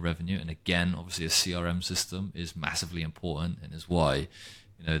in the revenue. And again, obviously a CRM system is massively important, and is why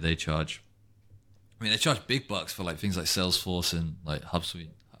they charge big bucks for like things like Salesforce and like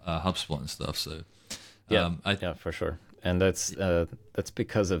HubSpot and stuff. So for sure. And that's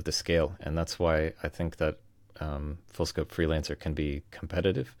because of the scale, and that's why I think that Fullscope Freelancer can be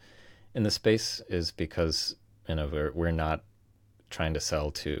competitive in the space is because we're not trying to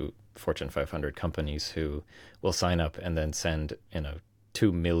sell to Fortune 500 companies who will sign up and then send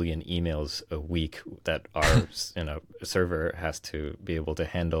 2 million emails a week that our server has to be able to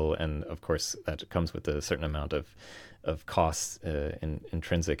handle, and of course that comes with a certain amount of costs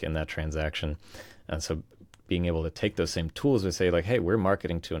intrinsic in that transaction. And so being able to take those same tools and say like, hey, we're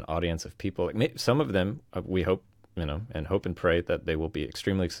marketing to an audience of people. Like, some of them we hope, and hope and pray that they will be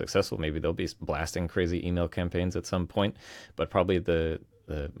extremely successful. Maybe they'll be blasting crazy email campaigns at some point, but probably the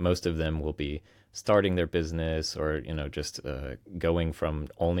most of them will be starting their business, or just going from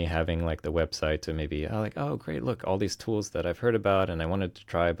only having like the website to maybe like, oh great, look, all these tools that I've heard about and I wanted to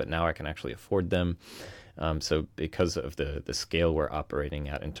try, but now I can actually afford them. So because of the scale we're operating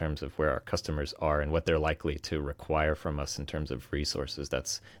at in terms of where our customers are and what they're likely to require from us in terms of resources,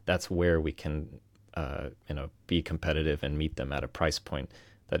 that's where we can be competitive and meet them at a price point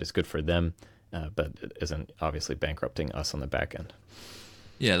that is good for them, but isn't obviously bankrupting us on the back end.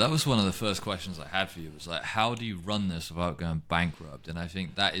 Yeah, that was one of the first questions I had for you. Was like, how do you run this without going bankrupt? And I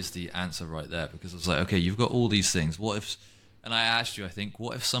think that is the answer right there, because it's like, okay, you've got all these things. What if? And I asked you, I think,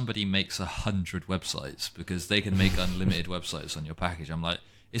 what if somebody makes 100 websites, because they can make unlimited websites on your package? I'm like,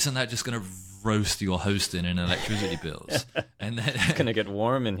 isn't that just going to roast your hosting and electricity bills? And then it's going to get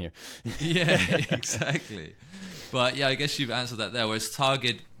warm in here. Yeah, exactly. But yeah, I guess you've answered that there, where it's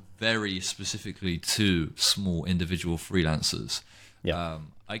targeted very specifically to small individual freelancers. Yeah.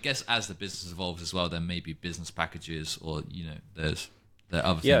 I guess as the business evolves as well, there may be business packages, or there are other things that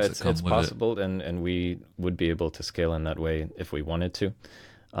come with it. Yeah, it's possible, and we would be able to scale in that way if we wanted to.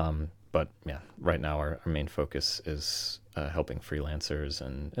 But yeah, right now our main focus is helping freelancers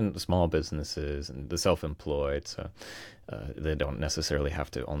and small businesses and the self-employed. So they don't necessarily have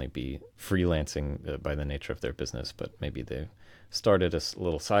to only be freelancing by the nature of their business, but maybe they started a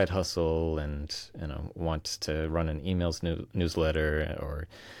little side hustle and want to run an emails newsletter, or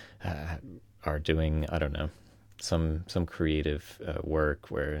are doing, I don't know, some creative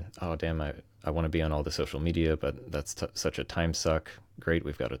work where, oh damn, I want to be on all the social media, but that's such a time suck. Great,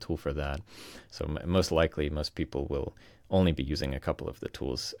 we've got a tool for that. So most likely most people will only be using a couple of the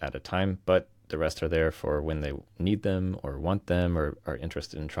tools at a time, but the rest are there for when they need them or want them or are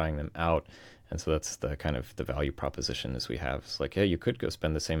interested in trying them out. And so that's the kind of the value proposition as we have. It's like, hey, you could go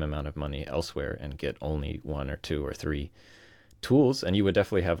spend the same amount of money elsewhere and get only 1 or 2 or 3 tools, and you would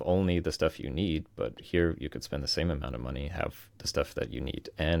definitely have only the stuff you need. But here you could spend the same amount of money, have the stuff that you need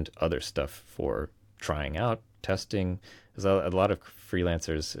and other stuff for trying out, testing. Because a lot of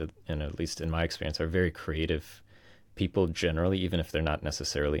freelancers, and at least in my experience, are very creative people generally, even if they're not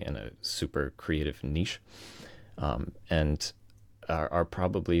necessarily in a super creative niche, and are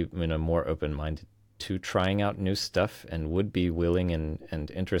probably more open-minded to trying out new stuff and would be willing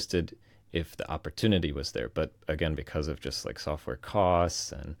and interested if the opportunity was there. But again, because of just like software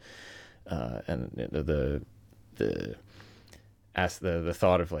costs and the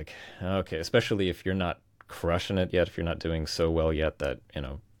thought of like, okay, especially if you're not crushing it yet, if you're not doing so well yet that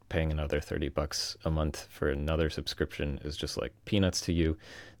paying another $30 a month for another subscription is just like peanuts to you,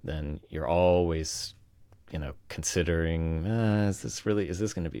 then you're always considering, is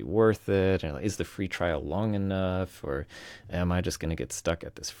this going to be worth it? Or is the free trial long enough? Or am I just going to get stuck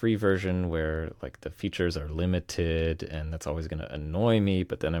at this free version where like the features are limited and that's always going to annoy me,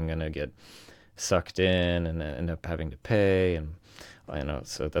 but then I'm going to get sucked in and end up having to pay? And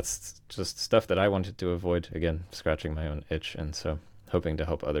so that's just stuff that I wanted to avoid, again, scratching my own itch. And so hoping to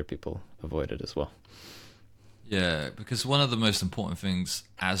help other people avoid it as well. Yeah, because one of the most important things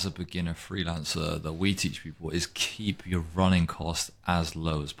as a beginner freelancer that we teach people is keep your running cost as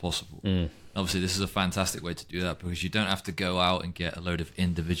low as possible. Obviously, this is a fantastic way to do that, because you don't have to go out and get a load of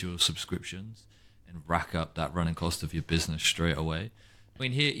individual subscriptions and rack up that running cost of your business straight away. I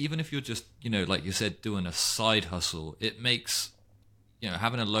mean, here, even if you're just, like you said, doing a side hustle, it makes,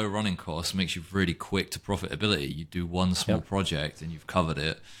 having a low running cost makes you really quick to profitability. You do one small project and you've covered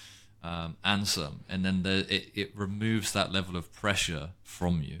it. And some, and then it removes that level of pressure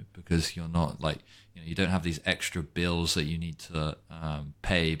from you, because you're not like, you don't have these extra bills that you need to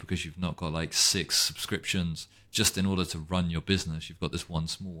pay because you've not got like 6 subscriptions just in order to run your business. You've got this one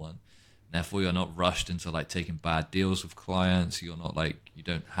small one. Therefore, you're not rushed into like taking bad deals with clients. You're not like, you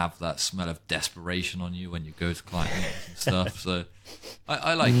don't have that smell of desperation on you when you go to client meetings and stuff. So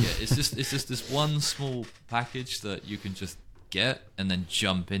I like it. It's just this one small package that you can just get and then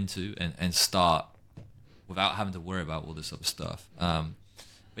jump into and start without having to worry about all this other stuff. But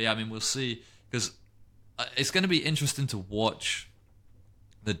yeah, I mean, we'll see, because it's going to be interesting to watch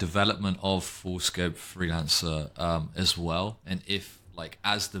the development of Fullscope Freelancer as well, and if like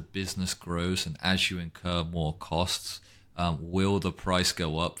as the business grows and as you incur more costs, will the price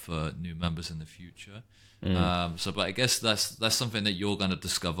go up for new members in the future? But I guess that's something that you're going to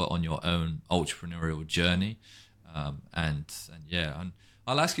discover on your own entrepreneurial journey. And yeah, and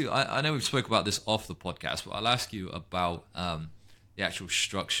I'll ask you. I know we've spoke about this off the podcast, but I'll ask you about the actual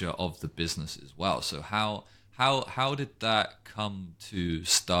structure of the business as well. So how did that come to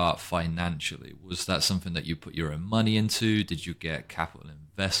start financially? Was that something that you put your own money into? Did you get capital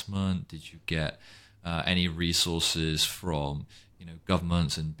investment? Did you get any resources from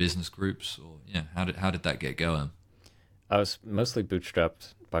governments and business groups, or how did that get going? I was mostly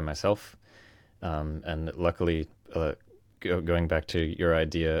bootstrapped by myself, and luckily, going back to your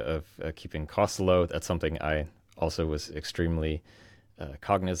idea of keeping costs low, that's something I also was extremely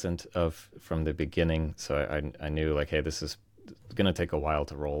cognizant of from the beginning. So I knew like, hey, this is going to take a while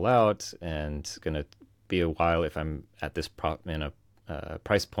to roll out, and it's going to be a while if I'm at this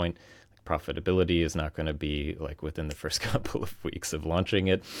price point. Profitability is not going to be like within the first couple of weeks of launching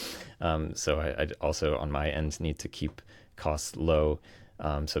it. So I also on my end need to keep costs low.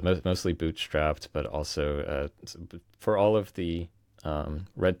 So mostly bootstrapped, but also for all of the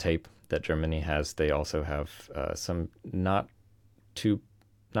red tape that Germany has, they also have some not too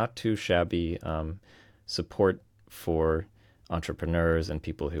shabby support for entrepreneurs and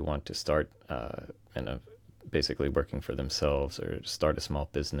people who want to start basically working for themselves or start a small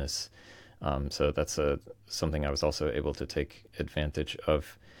business. So that's something I was also able to take advantage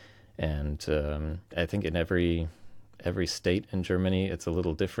of. And I think in every state in Germany, it's a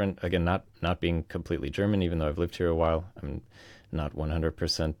little different. Again, not being completely German, even though I've lived here a while. I'm not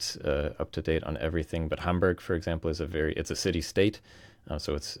 100% up to date on everything. But Hamburg, for example, it's a city state.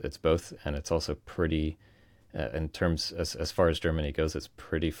 So it's both. And it's also pretty, in terms, as far as Germany goes, it's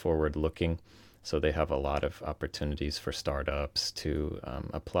pretty forward looking. So they have a lot of opportunities for startups to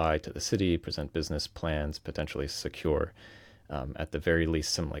apply to the city, present business plans, potentially secure, at the very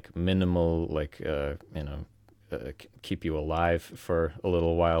least, some like minimal, keep you alive for a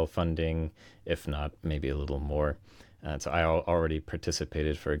little while funding, if not maybe a little more. And so I already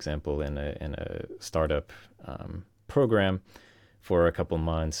participated, for example, in a startup program for a couple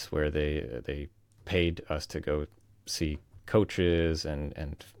months where they paid us to go see coaches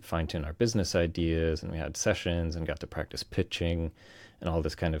and fine-tune our business ideas, and we had sessions and got to practice pitching and all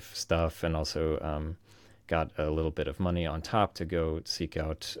this kind of stuff, and also got a little bit of money on top to go seek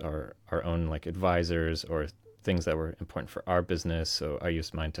out our own like advisors or things that were important for our business. So I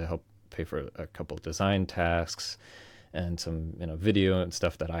used mine to help pay for a couple design tasks and some video and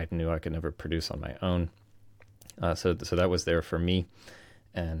stuff that I knew I could never produce on my own. So that was there for me.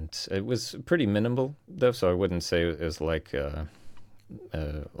 And it was pretty minimal, though, so I wouldn't say it was like, oh,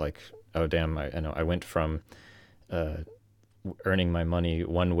 damn, I went from earning my money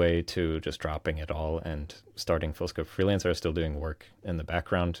one way to just dropping it all and starting Fullscope Freelancer. I was still doing work in the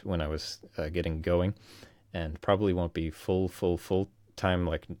background when I was getting going, and probably won't be full time,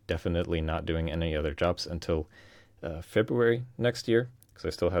 like definitely not doing any other jobs until February next year, because I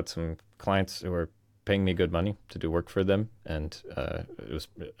still had some clients who were paying me good money to do work for them, and it was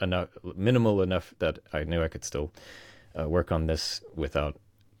minimal enough that I knew I could still work on this without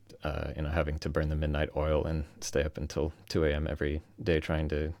having to burn the midnight oil and stay up until 2 a.m. every day trying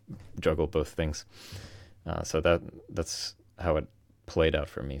to juggle both things. So that's how it played out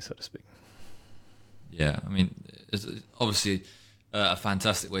for me, so to speak. Yeah, I mean, it's obviously a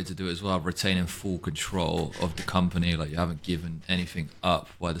fantastic way to do it as well, retaining full control of the company. Like, you haven't given anything up,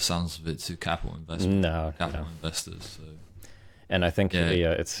 by the sounds of it, to capital investors. So. And I think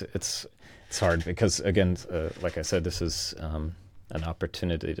it's hard because, again, like I said, this is an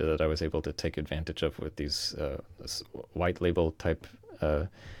opportunity that I was able to take advantage of with these this white label type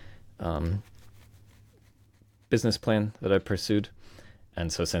business plan that I pursued.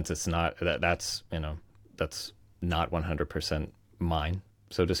 And so since it's not that's not 100% mine,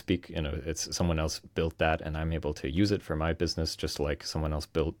 so to speak, it's someone else built that, and I'm able to use it for my business, just like someone else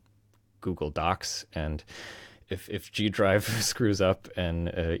built Google Docs. And if G Drive screws up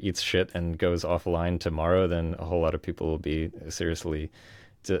and eats shit and goes offline tomorrow, then a whole lot of people will be seriously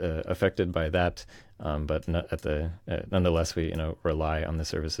affected by that. But nonetheless, we rely on the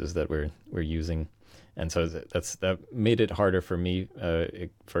services that we're using. And so that made it harder for me,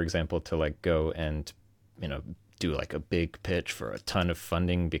 for example, to like go and do like a big pitch for a ton of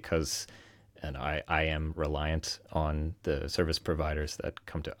funding, because I am reliant on the service providers that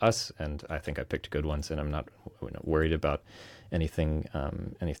come to us, and I think I picked good ones, and I'm not worried about anything,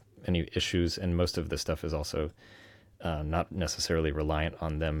 any issues. And most of the stuff is also not necessarily reliant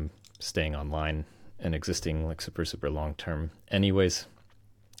on them staying online and existing like super long term anyways.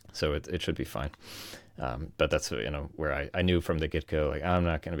 So it should be fine. But that's, where I knew from the get go, like I'm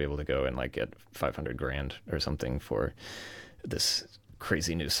not going to be able to go and like get 500 grand or something for this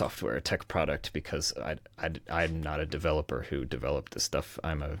crazy new software tech product, because I'm not a developer who developed this stuff.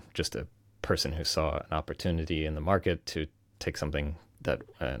 I'm just a person who saw an opportunity in the market to take something that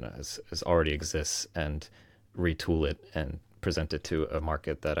is already exists and retool it and present it to a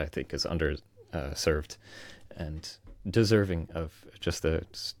market that I think is underserved and deserving of just the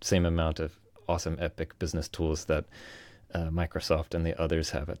same amount of awesome, epic business tools that Microsoft and the others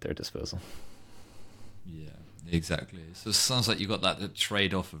have at their disposal. Yeah, exactly. So it sounds like you got that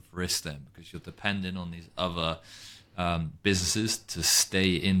trade-off of risk then, because you're depending on these other businesses to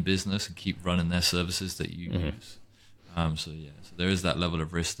stay in business and keep running their services that you use. So there is that level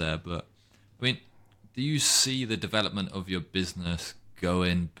of risk there. But I mean, do you see the development of your business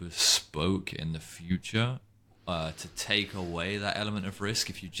going bespoke in the future to take away that element of risk?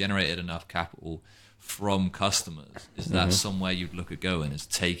 If you generated enough capital from customers, is that somewhere you'd look at going, is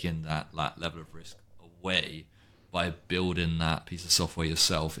taking that level of risk away by building that piece of software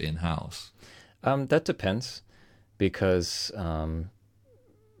yourself in-house? That depends, because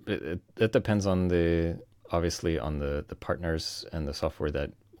it depends on obviously on the partners and the software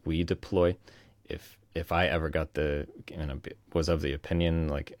that we deploy. If I ever got was of the opinion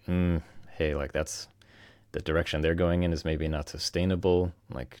like, hey, like that's the direction they're going in is maybe not sustainable,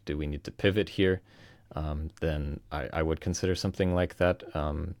 like do we need to pivot here, then I would consider something like that.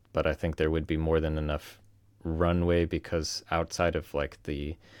 But I think there would be more than enough runway, because outside of like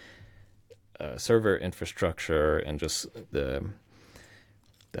the server infrastructure and just the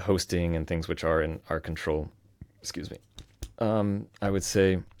hosting and things which are in our control, I would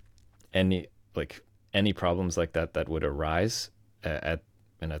say any problems like that would arise at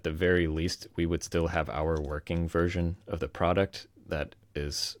the very least, we would still have our working version of the product that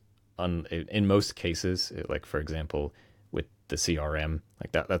is in most cases, like for example, with the CRM,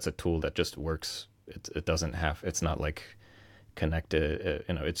 like that's a tool that just works. It's not like connected,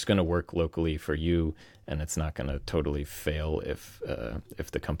 it's going to work locally for you, and it's not going to totally fail if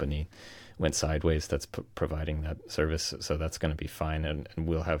the company went sideways that's providing that service. So that's going to be fine, and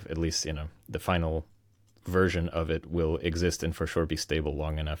we'll have at least the final version of it will exist and for sure be stable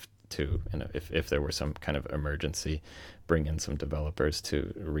long enough to, if there were some kind of emergency, bring in some developers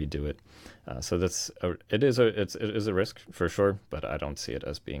to redo it. So it is a risk for sure, but I don't see it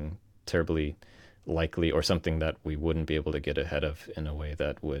as being terribly likely or something that we wouldn't be able to get ahead of in a way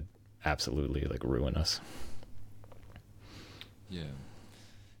that would absolutely like ruin us.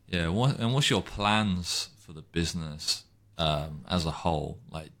 Yeah. What's your plans for the business as a whole?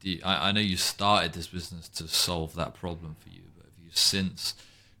 Like, I know you started this business to solve that problem for you, but have you since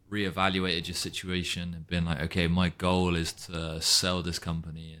reevaluated your situation and been like, okay, my goal is to sell this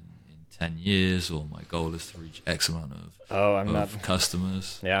company in 10 years, or my goal is to reach X amount of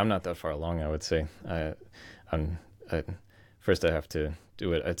customers? Yeah, I'm not that far along, I would say. First I have to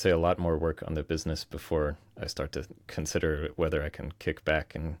do it. I'd say a lot more work on the business before I start to consider whether I can kick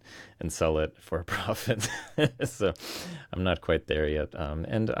back and sell it for a profit. So I'm not quite there yet.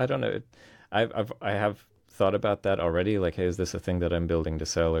 And I don't know. I have thought about that already. Like, hey, is this a thing that I'm building to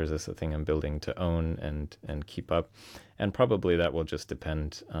sell, or is this a thing I'm building to own and keep up? And probably that will just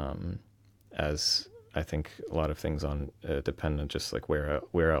depend, as I think a lot of things depend on just like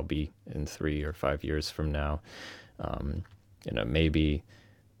where I'll be in 3 or 5 years from now. Maybe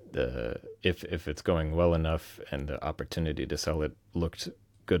if it's going well enough and the opportunity to sell it looked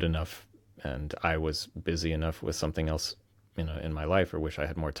good enough, and I was busy enough with something else, in my life, or wish I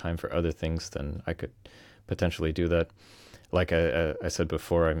had more time for other things, then I could potentially do that. Like I said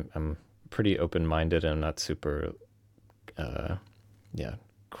before, I'm pretty open-minded, and I'm not super,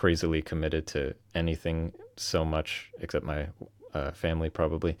 crazily committed to anything so much, except my family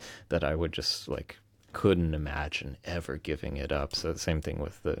probably, that I would just like couldn't imagine ever giving it up. So the same thing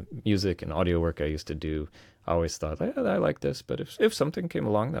with the music and audio work I used to do. I always thought, I like this, but if something came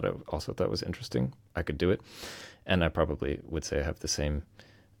along that I also thought was interesting, I could do it. And I probably would say I have the same,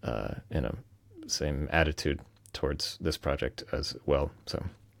 same attitude towards this project as well. So,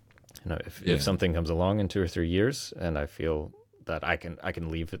 if something comes along in 2 or 3 years and I feel that I can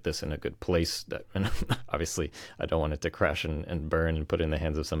leave this in a good place, that obviously I don't want it to crash and burn and put in the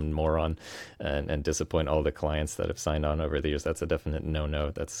hands of some moron and disappoint all the clients that have signed on over the years. That's a definite no.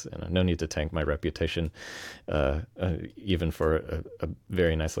 That's no need to tank my reputation, even for a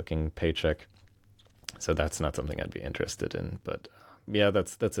very nice looking paycheck. So that's not something I'd be interested in. But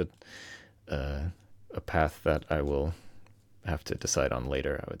that's a path that I will have to decide on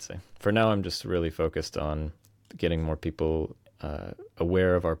later, I would say. For now, I'm just really focused on getting more people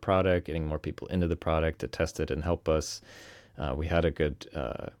aware of our product, getting more people into the product to test it and help us. We had a good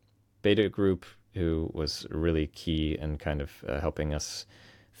beta group who was really key in kind of helping us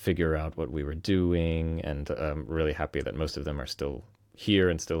figure out what we were doing, and I'm really happy that most of them are still here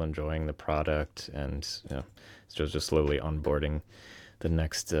and still enjoying the product, and so just slowly onboarding the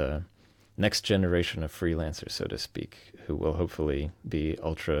next generation of freelancers, so to speak, who will hopefully be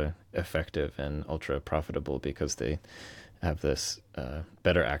ultra effective and ultra profitable because they have this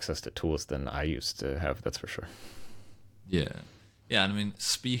better access to tools than I used to have, that's for sure. Yeah. Yeah, and I mean,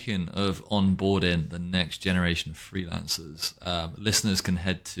 speaking of onboarding the next generation of freelancers, listeners can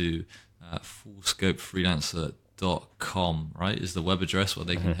head to fullscopefreelancer.com, right, is the web address where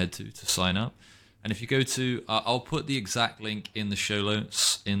they can head to sign up. And if you go to, I'll put the exact link in the show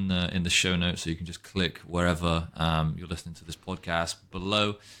notes, in the show notes, so you can just click wherever you're listening to this podcast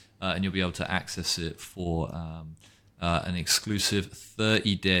below, and you'll be able to access it for an exclusive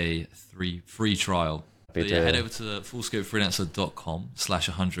 30-day free trial. So yeah, head over to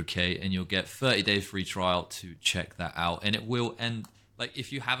fullscopefreelancer.com/100K and you'll get 30-day free trial to check that out. And it will end, like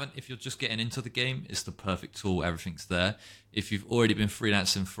if you're just getting into the game, it's the perfect tool. Everything's there. If you've already been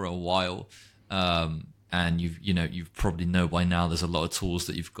freelancing for a while, and you've probably know by now there's a lot of tools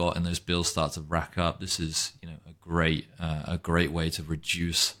that you've got and those bills start to rack up, this is a great way to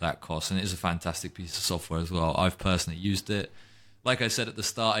reduce that cost. And it is a fantastic piece of software as well. I've personally used it. Like I said at the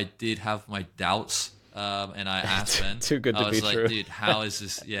start, I did have my doubts. And I asked Ben, too good to be true. Dude, how is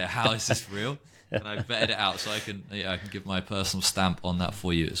this? Yeah, how is this real? And I vetted it out, so I can give my personal stamp on that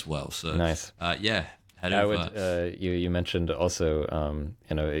for you as well. So nice. You mentioned also,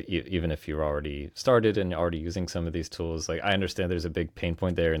 even if you're already started and already using some of these tools, like I understand there's a big pain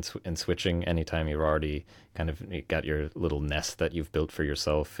point there in switching anytime you've already kind of got your little nest that you've built for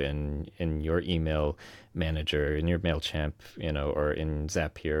yourself in your email manager, in your MailChimp, or in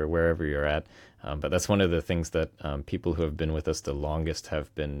Zapier, wherever you're at. But that's one of the things that people who have been with us the longest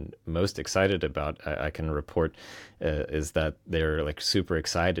have been most excited about. I can report is that they're like super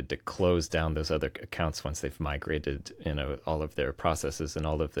excited to close down those other accounts once they've migrated, all of their processes and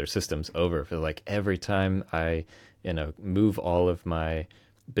all of their systems over. For like every time I, move all of my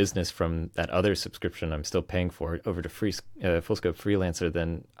business from that other subscription I'm still paying for over to Fullscope Freelancer,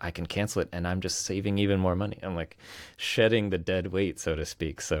 then I can cancel it and I'm just saving even more money. I'm like shedding the dead weight, so to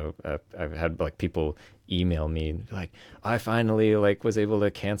speak. So I've had like people email me like, I finally was able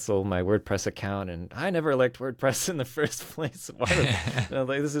to cancel my WordPress account and I never liked WordPress in the first place.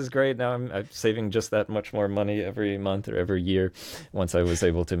 This is great. Now I'm saving just that much more money every month or every year once I was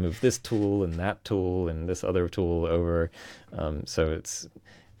able to move this tool and that tool and this other tool over. So it's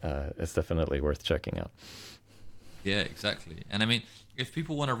definitely worth checking out. Yeah, exactly. And I mean, if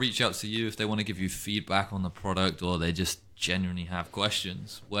people want to reach out to you, if they want to give you feedback on the product or they just genuinely have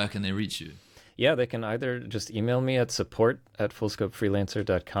questions, where can they reach you? Yeah, they can either just email me at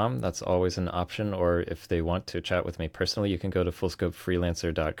support@fullscopefreelancer.com. That's always an option. Or if they want to chat with me personally, you can go to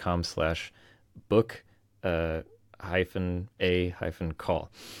fullscopefreelancer.com/book -a-call.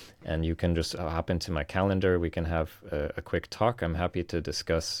 And you can just hop into my calendar. We can have a quick talk. I'm happy to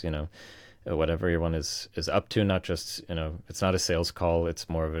discuss, whatever everyone is up to. Not just, it's not a sales call. It's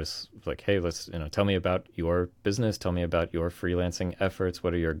more of a like, hey, let's, tell me about your business. Tell me about your freelancing efforts.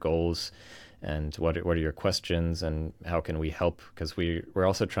 What are your goals? And what are your questions? And how can we help? Because we're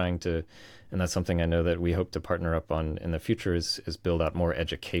also trying to, and that's something I know that we hope to partner up on in the future, is build out more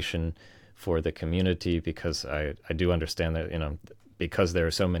education for the community, because I do understand that, because there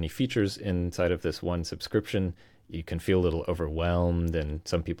are so many features inside of this one subscription, you can feel a little overwhelmed, and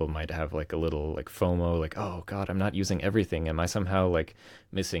some people might have like a little like FOMO, like, oh God, I'm not using everything. Am I somehow like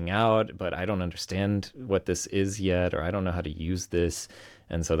missing out? But I don't understand what this is yet, or I don't know how to use this.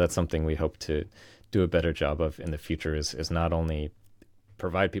 And so that's something we hope to do a better job of in the future, is not only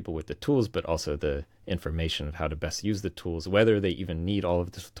provide people with the tools, but also the information of how to best use the tools, whether they even need all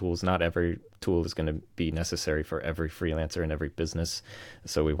of the tools. Not every tool is going to be necessary for every freelancer and every business.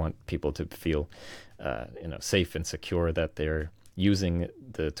 So we want people to feel, safe and secure that they're using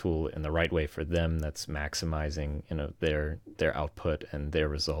the tool in the right way for them, that's maximizing, their output and their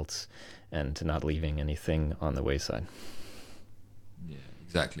results, and to not leaving anything on the wayside. Yeah,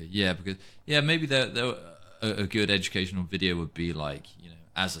 exactly. Yeah, because maybe a good educational video would be like,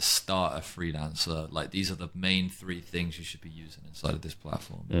 as a starter freelancer, like these are the main 3 things you should be using inside of this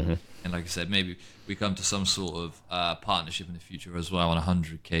platform. And like I said, maybe we come to some sort of partnership in the future as well on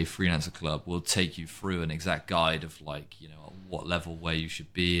 100K Freelancer Club. We'll take you through an exact guide of like, you know, what level where you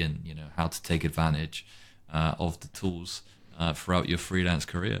should be and, you know, how to take advantage of the tools throughout your freelance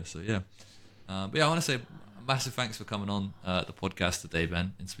career. So yeah. But yeah, I want to say a massive thanks for coming on the podcast today,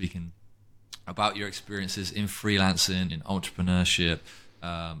 Ben, and speaking about your experiences in freelancing, in entrepreneurship,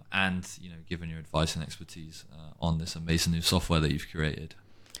 and, you know, giving your advice and expertise on this amazing new software that you've created.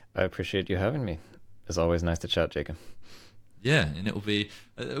 I appreciate you having me. It's always nice to chat, Jacob. Yeah, and it'll be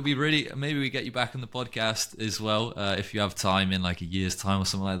really, maybe we get you back on the podcast as well if you have time in like a year's time or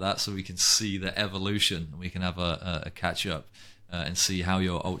something like that, so we can see the evolution and we can have a catch up and see how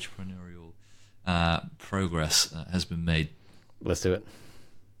your entrepreneurial progress has been made. Let's do it.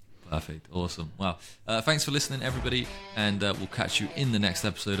 Perfect. Awesome. Well, thanks for listening, everybody, and we'll catch you in the next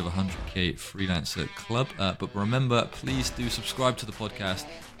episode of 100K Freelancer Club. But remember, please do subscribe to the podcast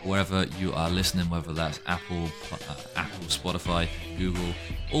wherever you are listening, whether that's Apple, Spotify, Google,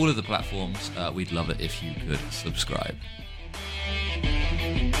 all of the platforms. We'd love it if you could subscribe.